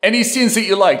 Any scenes that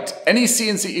you liked? Any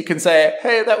scenes that you can say,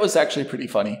 hey, that was actually pretty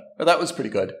funny, or that was pretty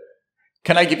good?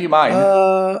 Can I give you mine?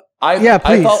 Yeah,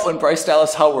 please. I thought when Bryce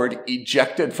Dallas Howard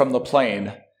ejected from the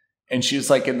plane and she's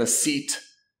like in the seat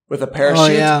with a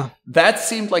parachute, that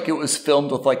seemed like it was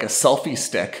filmed with like a selfie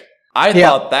stick. I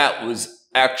thought that was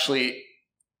actually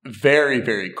very,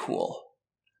 very cool.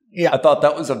 Yeah. I thought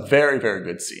that was a very, very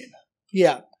good scene.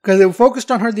 Yeah. Because it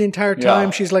focused on her the entire time.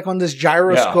 Yeah. She's like on this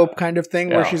gyroscope kind of thing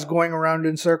where she's going around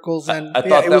in circles. And I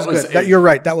thought it was good. You're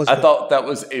right. That was good. I thought that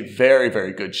was a very,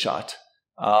 very good shot.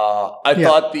 I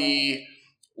thought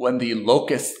when the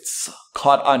locusts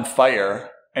caught on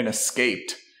fire and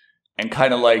escaped and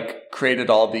kind of like created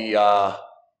all the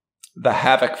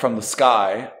havoc from the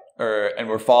sky and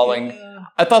were falling,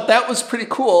 I thought that was pretty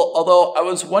cool. Although I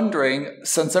was wondering,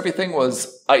 since everything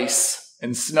was ice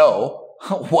and snow,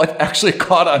 what actually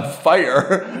caught on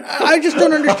fire? I just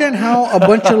don't understand how a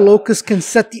bunch of locusts can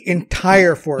set the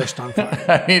entire forest on fire.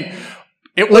 I mean,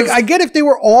 it was... Like, I get if they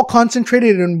were all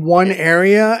concentrated in one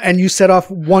area and you set off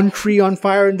one tree on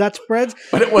fire and that spreads,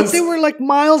 but they were like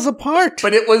miles apart.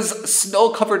 But it was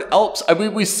snow-covered Alps. I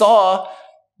mean, we saw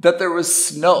that there was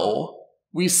snow.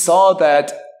 We saw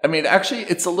that... I mean, actually,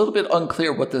 it's a little bit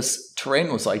unclear what this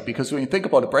terrain was like because when you think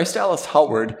about it, Bryce Dallas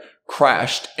Howard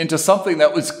crashed into something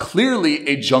that was clearly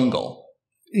a jungle.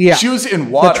 Yeah. She was in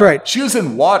water. That's right. She was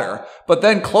in water, but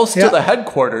then close to the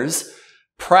headquarters,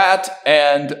 Pratt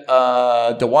and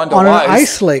DeWanda on Wise an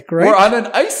ice lake, right? Were on an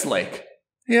ice lake.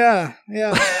 Yeah.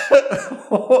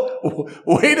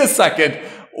 Wait a second.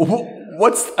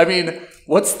 What's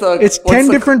the... It's 10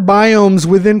 different biomes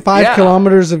within 5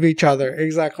 kilometers of each other.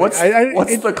 Exactly. What's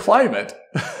the climate?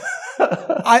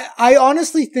 I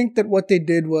honestly think that what they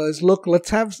did was, look,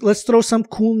 let's throw some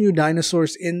cool new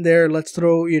dinosaurs in there. Let's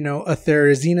throw, a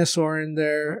therizinosaur in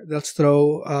there. Let's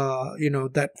throw,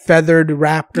 that feathered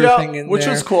raptor thing in there. Which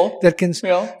is cool. That can,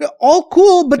 all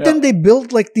cool, but then they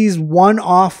built like these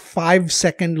one-off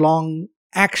 5-second long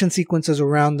action sequences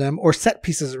around them or set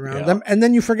pieces around them, and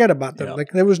then you forget about them.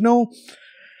 Like there was no,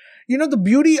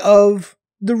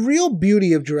 the real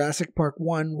beauty of Jurassic Park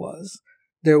 1 was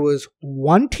there was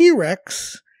one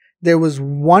T-Rex, there was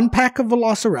one pack of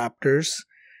velociraptors,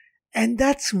 and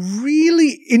that's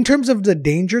really, in terms of the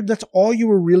danger, that's all you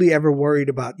were really ever worried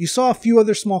about. You saw a few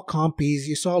other small compies,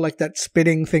 you saw like that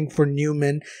spitting thing for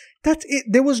Newman. That's it.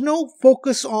 There was no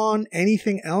focus on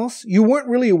anything else. You weren't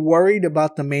really worried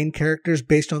about the main characters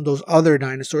based on those other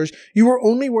dinosaurs. You were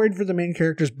only worried for the main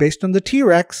characters based on the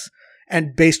T-Rex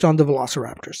and based on the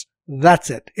velociraptors. That's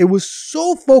it. It was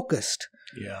so focused.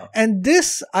 Yeah. And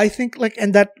this, I think,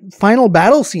 and that final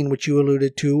battle scene, which you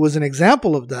alluded to, was an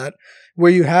example of that,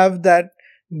 where you have that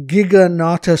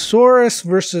Giganotosaurus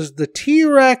versus the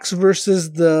T-Rex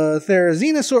versus the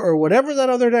Therizinosaur or whatever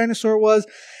that other dinosaur was.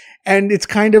 And it's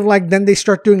kind of like then they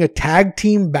start doing a tag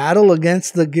team battle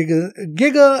against the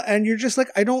Giga, and you're just like,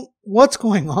 what's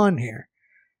going on here?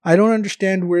 I don't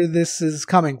understand where this is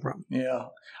coming from. Yeah.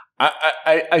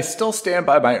 I still stand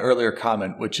by my earlier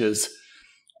comment, which is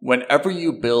whenever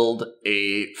you build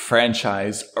a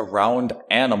franchise around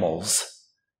animals,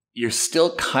 you're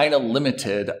still kind of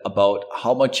limited about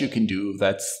how much you can do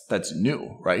that's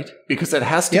new, right? Because it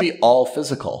has to be all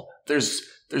physical.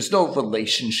 There's no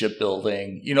relationship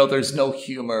building, there's no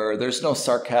humor, there's no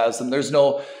sarcasm, there's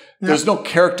no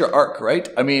character arc, right?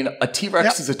 I mean, a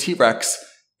T-Rex is a T-Rex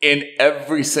in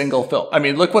every single film. I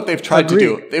mean, look what they've tried to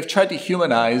do. They've tried to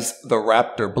humanize the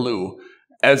raptor Blue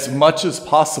as much as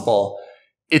possible.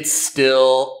 It's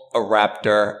still a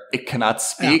raptor. It cannot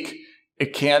speak. Yeah.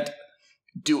 It can't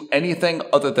do anything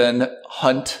other than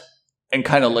hunt and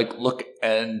kind of like look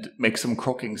and make some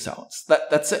croaking sounds.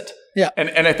 That's it. Yeah.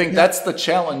 And I think that's the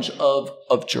challenge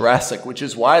of Jurassic, which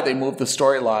is why they moved the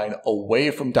storyline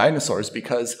away from dinosaurs,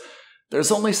 because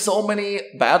there's only so many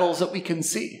battles that we can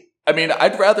see. I mean,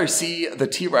 I'd rather see the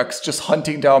T-Rex just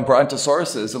hunting down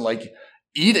brontosauruses and like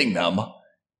eating them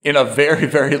in a very,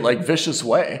 very like vicious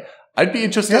way. I'd be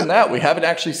interested in that. We haven't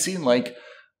actually seen like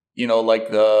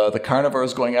the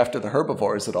carnivores going after the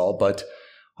herbivores at all, but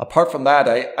apart from that,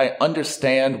 I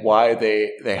understand why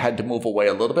they had to move away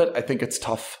a little bit. I think it's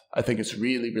tough. I think it's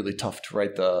really, really tough to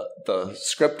write the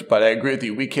script, but I agree with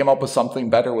you. We came up with something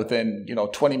better within,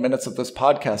 20 minutes of this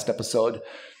podcast episode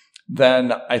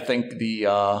than I think the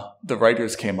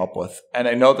writers came up with. And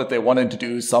I know that they wanted to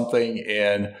do something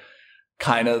in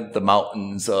kind of the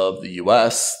mountains of the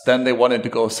US. Then they wanted to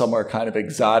go somewhere kind of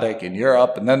exotic in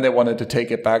Europe, and then they wanted to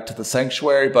take it back to the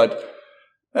sanctuary, but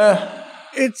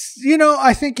it's, you know,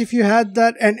 I think if you had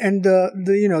that and the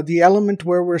you know, the element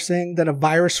where we're saying that a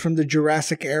virus from the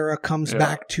Jurassic era comes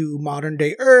back to modern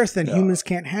day Earth and humans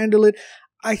can't handle it,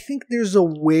 I think there's a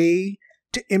way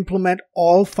to implement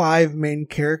all 5 main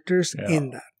characters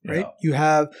in that, right? You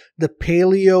have the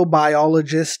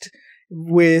paleobiologist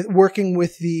working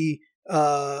with the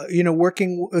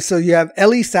so you have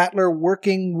Ellie Sattler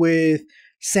working with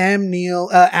Sam Neill,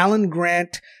 Alan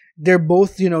Grant. They're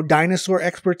both, you know, dinosaur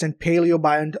experts and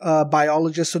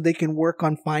paleobiologists, so they can work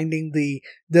on finding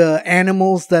the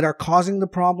animals that are causing the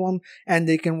problem, and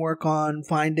they can work on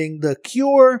finding the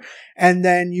cure. And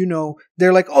then, you know,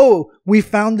 they're like, oh, we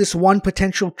found this one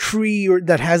potential tree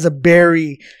that has a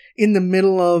berry in the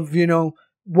middle of, you know,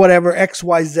 whatever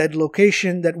XYZ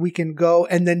location that we can go.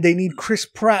 And then they need Chris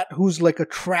Pratt, who's like a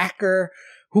tracker,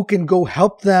 who can go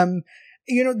help them.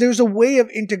 You know, there's a way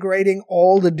of integrating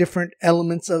all the different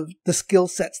elements of the skill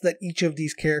sets that each of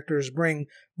these characters bring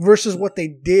versus what they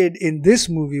did in this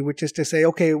movie, which is to say,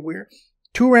 okay, we're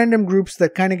 2 random groups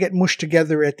that kind of get mushed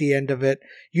together at the end of it,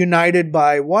 united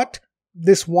by what?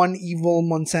 This one evil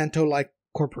Monsanto-like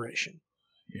corporation.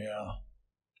 Yeah.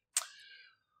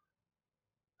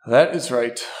 That is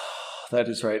right. That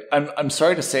is right. I'm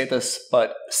sorry to say this,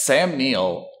 but Sam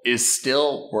Neill is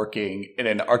still working in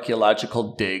an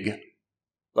archaeological dig,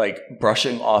 like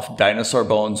brushing off dinosaur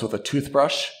bones with a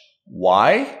toothbrush.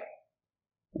 Why?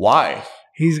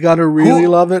 He's got to really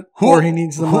love it, or he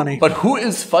needs the money. But who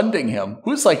is funding him?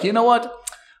 Who's like, you know what?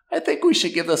 I think we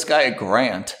should give this guy a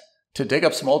grant to dig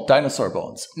up some old dinosaur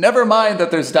bones. Never mind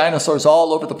that there's dinosaurs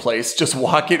all over the place just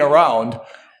walking around.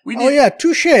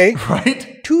 Touche.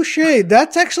 Right? Touche.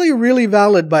 That's actually really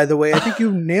valid, by the way. I think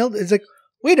you nailed it. It's like,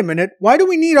 wait a minute. Why do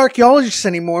we need archaeologists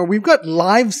anymore? We've got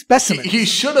live specimens. He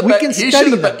should have been.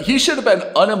 He should have been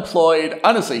unemployed.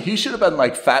 Honestly, he should have been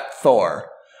like Fat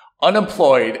Thor,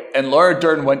 unemployed. And Laura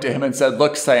Dern went to him and said,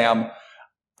 "Look, Sam,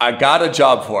 I got a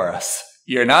job for us.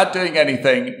 You're not doing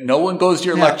anything. No one goes to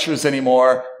your lectures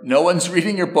anymore. No one's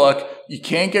reading your book. You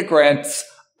can't get grants.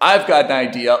 I've got an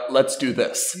idea. Let's do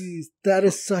this." Jeez, that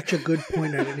is such a good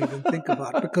point. I didn't even think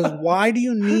about, because why do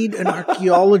you need an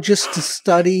archaeologist to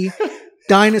study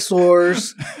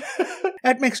dinosaurs?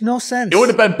 That makes no sense. It would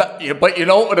have been, but you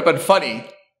know, it would have been funny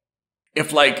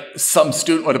if like some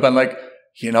student would have been like,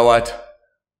 you know what?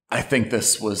 I think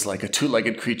this was like a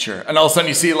 2-legged creature. And all of a sudden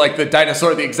you see like the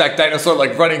exact dinosaur,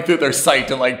 like running through their sight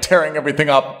and like tearing everything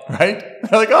up, right?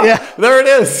 They're like, oh, there it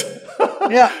is.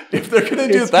 Yeah. If they're going to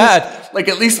do that, like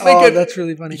at least make it that's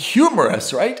really funny.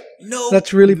 Humorous, right? No.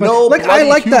 That's really funny. No, like I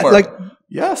like humor. that. Like,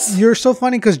 yes. You're so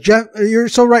funny because you're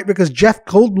so right, because Jeff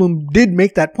Goldblum did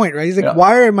make that point, right? He's like,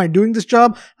 why am I doing this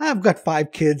job? I've got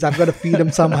 5 kids. I've got to feed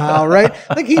them somehow, right?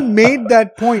 Like he made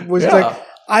that point, was like,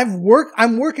 I'm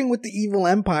working with the evil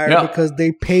empire because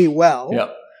they pay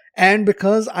well, and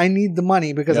because I need the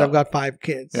money because I've got 5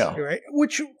 kids, right?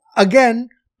 Which again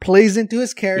plays into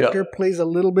his character, plays a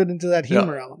little bit into that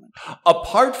humor element.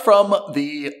 Apart from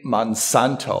the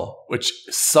Monsanto, which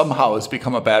somehow has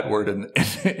become a bad word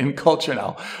in culture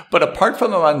now, but apart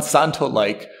from the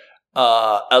Monsanto-like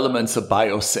elements of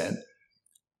Biosyn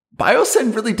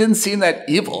really didn't seem that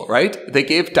evil, right? They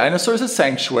gave dinosaurs a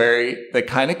sanctuary. They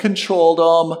kind of controlled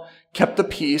them, kept the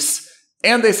peace,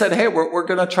 and they said, "Hey, we're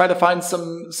going to try to find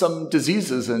some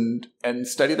diseases and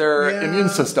study their immune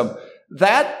system."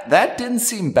 That didn't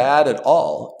seem bad at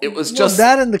all. It was just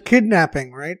that and the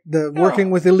kidnapping, right? The working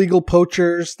with illegal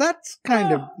poachers. That's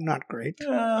kind of not great.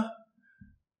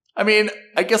 I mean,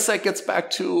 I guess that gets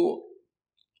back to,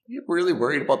 you're really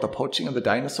worried about the poaching of the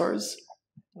dinosaurs?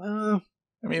 I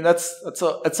mean,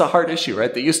 it's a hard issue,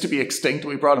 right? They used to be extinct.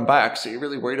 We brought them back. So you're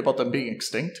really worried about them being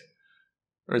extinct?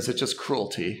 Or is it just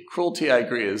cruelty? Cruelty, I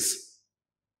agree, is...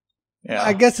 Yeah.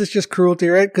 I guess it's just cruelty,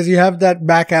 right? Because you have that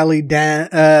back alley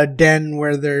den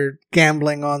where they're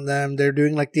gambling on them. They're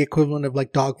doing like the equivalent of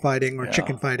like dog fighting or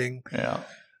chicken fighting. Yeah.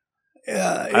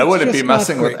 I wouldn't be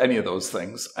messing with any of those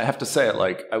things. I have to say it,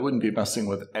 like, I wouldn't be messing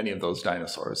with any of those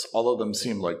dinosaurs. All of them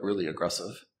seem like really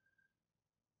aggressive.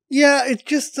 Yeah, it's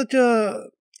just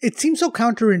it seems so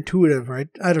counterintuitive, right?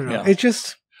 I don't know. Yeah. It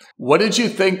just... What did you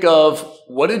think of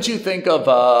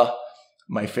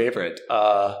my favorite,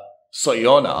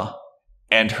 Soyona?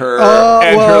 And her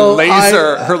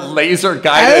laser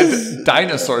guided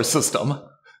dinosaur system.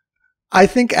 I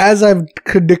think, as I've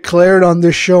declared on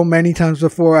this show many times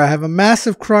before, I have a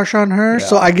massive crush on her,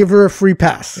 so I give her a free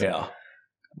pass. Yeah.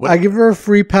 I give her a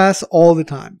free pass all the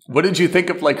time. What did you think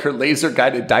of like her laser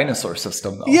guided dinosaur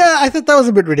system though? Yeah, I thought that was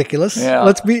a bit ridiculous. Yeah.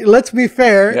 Let's be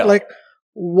fair. Yeah. Like,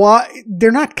 why?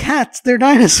 They're not cats. They're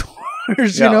dinosaurs.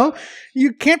 Yeah. You know,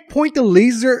 you can't point a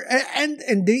laser.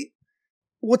 And they.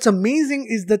 What's amazing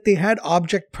is that they had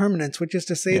object permanence, which is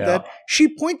to say that she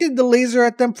pointed the laser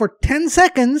at them for 10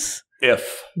 seconds.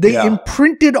 If they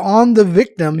imprinted on the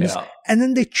victims, Yeah. and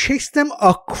then they chased them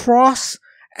across,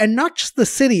 and not just the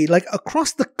city, like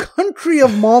across the country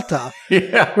of Malta.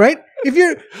 Yeah. Right?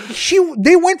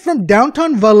 They went from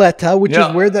downtown Valletta, which is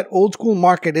where that old school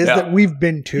market is that we've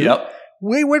been to. Yep.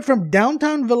 We went from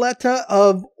downtown Valletta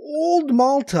of old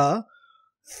Malta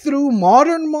through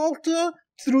modern Malta,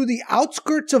 through the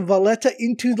outskirts of Valletta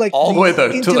into like all the way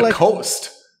to the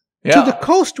coast. Yeah. To the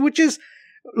coast, which is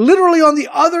literally on the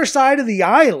other side of the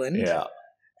island. Yeah.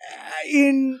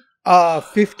 In a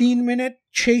 15-minute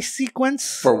chase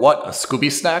sequence. For what? A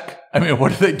Scooby snack? I mean,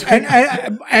 what are they doing?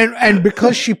 And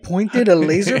because she pointed a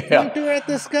laser pointer at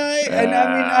this guy, and I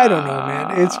mean, I don't know,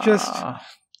 man. It's just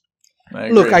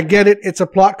look, I get it. It's a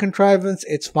plot contrivance.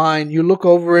 It's fine. You look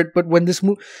over it, but when this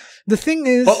movie, the thing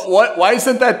is, but what? Why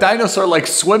isn't that dinosaur like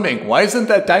swimming? Why isn't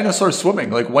that dinosaur swimming?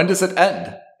 Like, when does it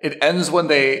end? It ends when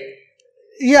they.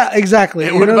 Yeah, exactly.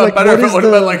 It would have been better if it would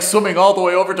have been like swimming all the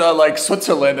way over to like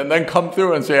Switzerland and then come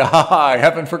through and say, "Ha, I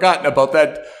haven't forgotten about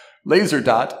that laser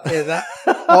dot." Yeah,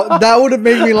 that would have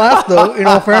made me laugh, though. In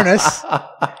all fairness,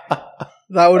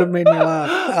 that would have made me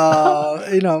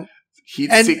laugh.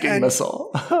 Heat-seeking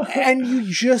missile. And you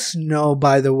just know,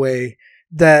 by the way,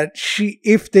 that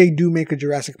if they do make a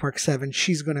Jurassic Park 7,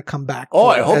 she's going to come back.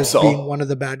 I hope so. Being one of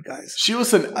the bad guys. She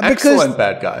was an excellent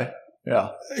bad guy.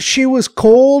 Yeah, she was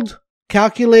cold,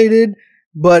 calculated,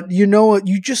 but you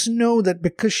just know that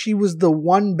because she was the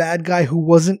one bad guy who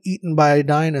wasn't eaten by a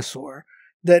dinosaur,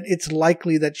 that it's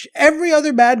likely that every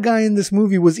other bad guy in this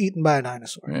movie was eaten by a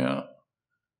dinosaur. Yeah.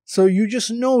 So you just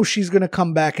know she's going to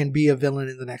come back and be a villain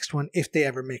in the next one if they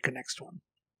ever make a next one.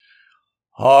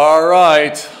 All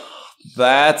right.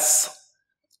 That's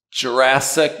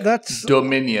Jurassic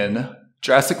Dominion.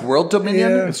 Jurassic World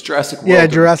Dominion? Yeah. It's Jurassic World. Yeah,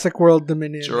 Jurassic World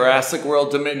Dominion. Jurassic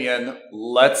World Dominion.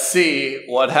 Let's see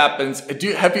what happens.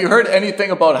 Have you heard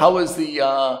anything about how is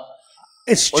the...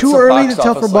 It's too early to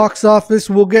tell for box office.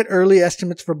 We'll get early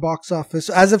estimates for box office.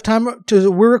 As of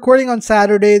we're recording on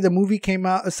Saturday. The movie came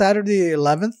out Saturday the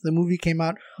 11th. The movie came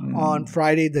out on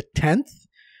Friday the 10th.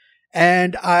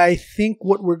 And I think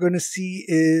what we're going to see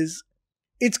is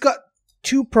it's got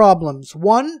two problems.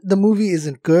 One, the movie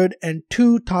isn't good. And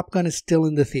two, Top Gun is still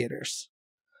in the theaters.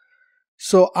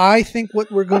 So I think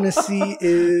what we're going to see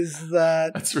is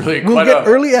that that's really we'll get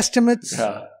early estimates.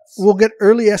 Yeah. We'll get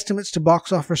early estimates to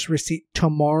box office receipt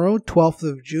tomorrow, 12th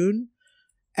of June.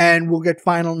 And we'll get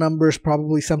final numbers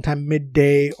probably sometime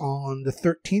midday on the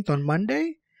 13th, on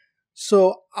Monday.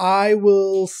 So I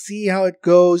will see how it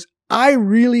goes. I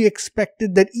really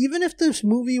expected that even if this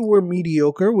movie were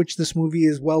mediocre, which this movie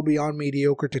is well beyond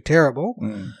mediocre to terrible,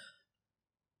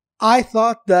 I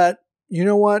thought that, you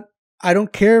know what? I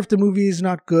don't care if the movie is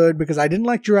not good because I didn't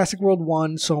like Jurassic World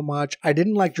 1 so much. I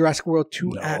didn't like Jurassic World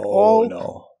 2 at all.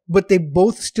 No. But they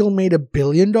both still made $1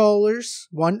 billion.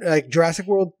 One, like Jurassic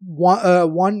World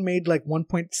 1 made like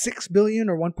 1.6 billion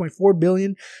or 1.4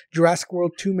 billion. Jurassic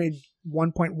World 2 made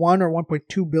 1.1 or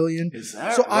 1.2 billion. Is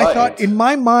that so right? I thought in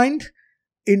my mind,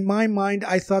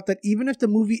 I thought that even if the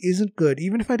movie isn't good,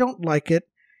 even if I don't like it,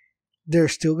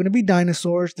 there's still going to be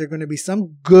dinosaurs. There are going to be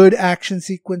some good action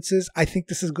sequences. I think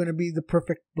this is going to be the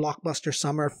perfect blockbuster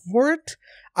summer for it.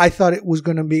 I thought it was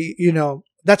going to be,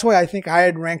 that's why I think I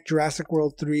had ranked Jurassic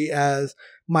World 3 as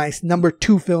my number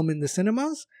 2 film in the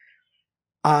cinemas.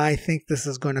 I think this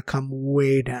is going to come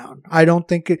way down. I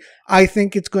think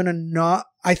it's going to not.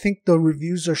 I think the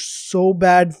reviews are so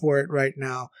bad for it right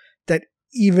now that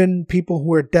even people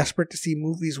who are desperate to see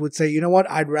movies would say, you know what,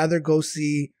 I'd rather go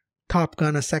see Top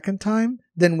Gun a second time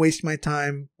than waste my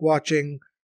time watching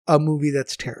a movie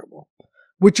that's terrible.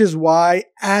 Which is why,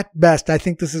 at best, I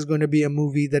think this is going to be a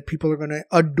movie that people are going to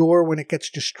adore when it gets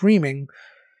to streaming.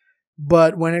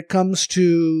 But when it comes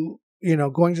to,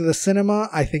 going to the cinema,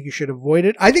 I think you should avoid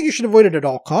it. I think you should avoid it at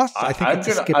all costs. I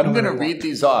think I'm going to read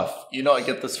these off. I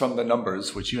get this from the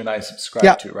numbers, which you and I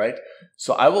subscribe to, right?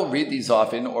 So I will read these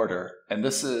off in order. And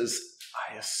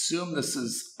I assume this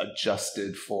is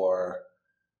adjusted for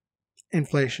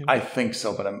inflation. I think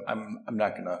so, but I'm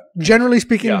not going to. Generally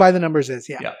speaking, by the numbers is,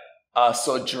 yeah.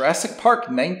 So Jurassic Park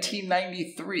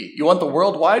 1993. You want the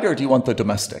worldwide or do you want the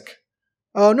domestic?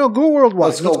 No, go worldwide.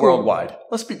 Let's go worldwide.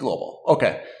 Let's be global.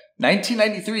 Okay.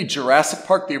 1993, Jurassic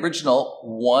Park, the original,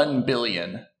 $1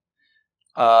 billion.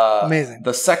 Amazing.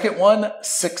 The second one,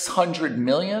 600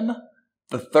 million.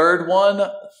 The third one,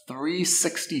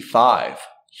 365.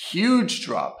 Huge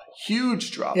drop.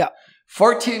 Yeah.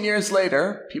 14 years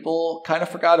later, people kind of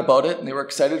forgot about it and they were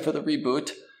excited for the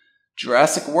reboot.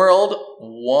 Jurassic World,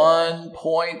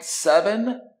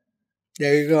 1.7.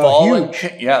 There you go.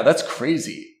 Yeah, that's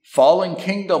crazy. Fallen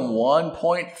Kingdom,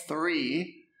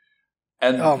 1.3.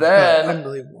 And then,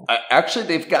 unbelievable. Actually,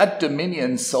 they've got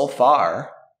Dominion so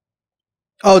far.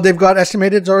 Oh, they've got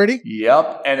estimated already?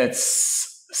 Yep, and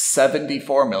it's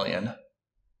 74 million.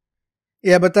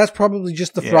 Yeah, but that's probably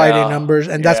just the Friday numbers,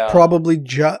 and that's probably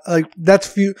that's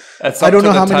few. That's I don't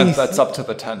know how 10th. many. That's up to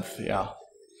the 10th. Yeah.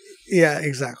 Yeah,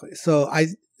 exactly. So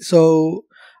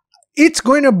it's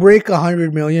going to break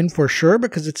 100 million for sure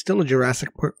because it's still a Jurassic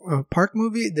Park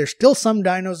movie. There's still some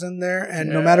dinos in there, and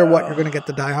no matter what, you're going to get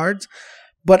the diehards.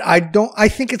 But I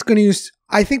think it's going to use.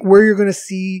 I think where you're going to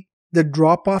see the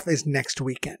drop off is next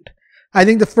weekend. I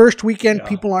think the first weekend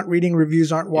people aren't reading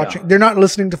reviews, aren't watching. They're not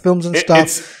listening to films and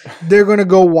stuff. They're going to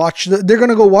go watch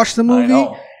the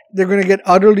movie. They're going to get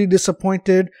utterly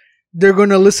disappointed. They're going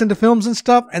to listen to films and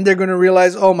stuff, and they're going to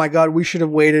realize, oh my God, we should have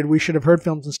waited. We should have heard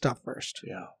films and stuff first.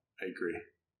 Yeah, I agree.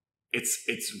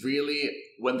 It's really,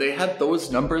 when they had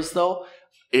those numbers though,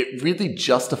 it really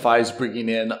justifies bringing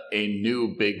in a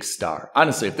new big star.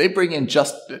 Honestly, if they bring in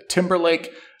just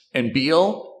Timberlake and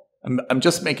Beale, I'm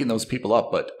just making those people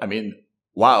up, but I mean,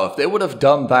 wow, if they would have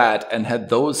done that and had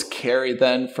those carry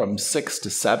then from 6 to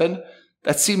 7,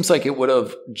 that seems like it would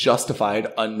have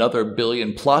justified another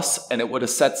billion plus, and it would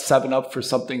have set 7 up for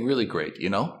something really great, you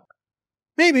know?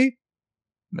 Maybe.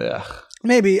 Yeah.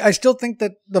 Maybe. I still think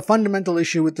that the fundamental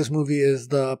issue with this movie is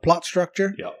the plot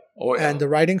structure and the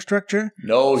writing structure.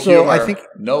 No humor.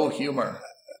 No humor.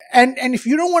 And if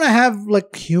you don't want to have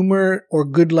like humor or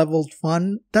good level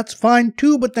fun, that's fine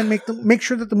too. But then make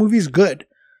sure that the movie is good.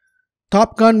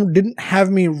 Top Gun didn't have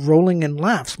me rolling in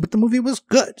laughs, but the movie was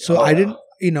good. So I didn't.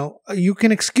 You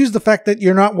can excuse the fact that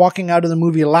you're not walking out of the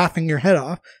movie laughing your head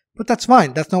off, but that's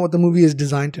fine. That's not what the movie is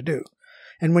designed to do.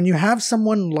 And when you have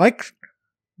someone like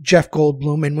Jeff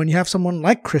Goldblum and when you have someone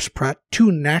like Chris Pratt,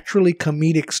 two naturally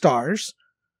comedic stars,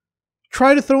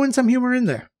 try to throw in some humor in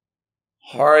there.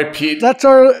 All right, Pete. That's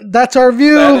our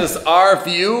view. That is our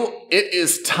view. It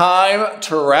is time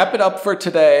to wrap it up for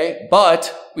today,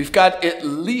 but we've got at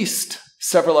least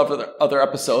several other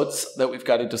episodes that we've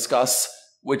got to discuss,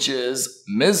 which is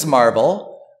Ms.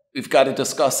 Marvel. We've got to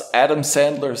discuss Adam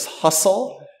Sandler's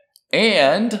Hustle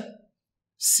and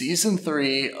season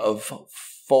 3 of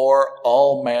For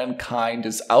All Mankind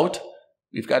is out.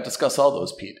 We've got to discuss all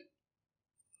those, Pete.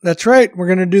 That's right. We're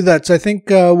going to do that. So I think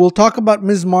we'll talk about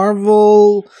Ms.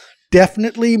 Marvel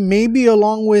definitely, maybe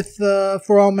along with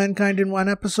For All Mankind in one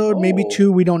episode, maybe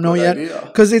 2. We don't know yet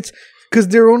because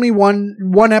they're only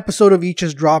one episode of each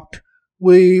has dropped.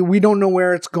 We don't know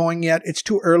where it's going yet. It's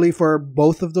too early for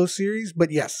both of those series, but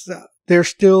yes,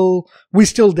 we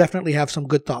still definitely have some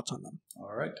good thoughts on them.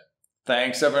 All right.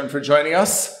 Thanks everyone for joining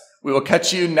us. We will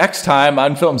catch you next time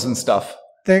on Films and Stuff.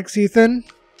 Thanks, Ethan.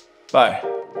 Bye.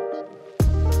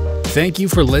 Thank you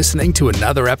for listening to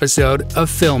another episode of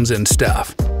Films and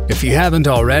Stuff. If you haven't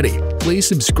already, please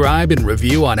subscribe and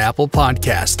review on Apple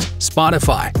Podcasts,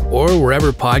 Spotify, or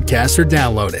wherever podcasts are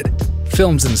downloaded.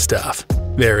 Films and Stuff.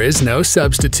 There is no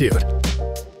substitute.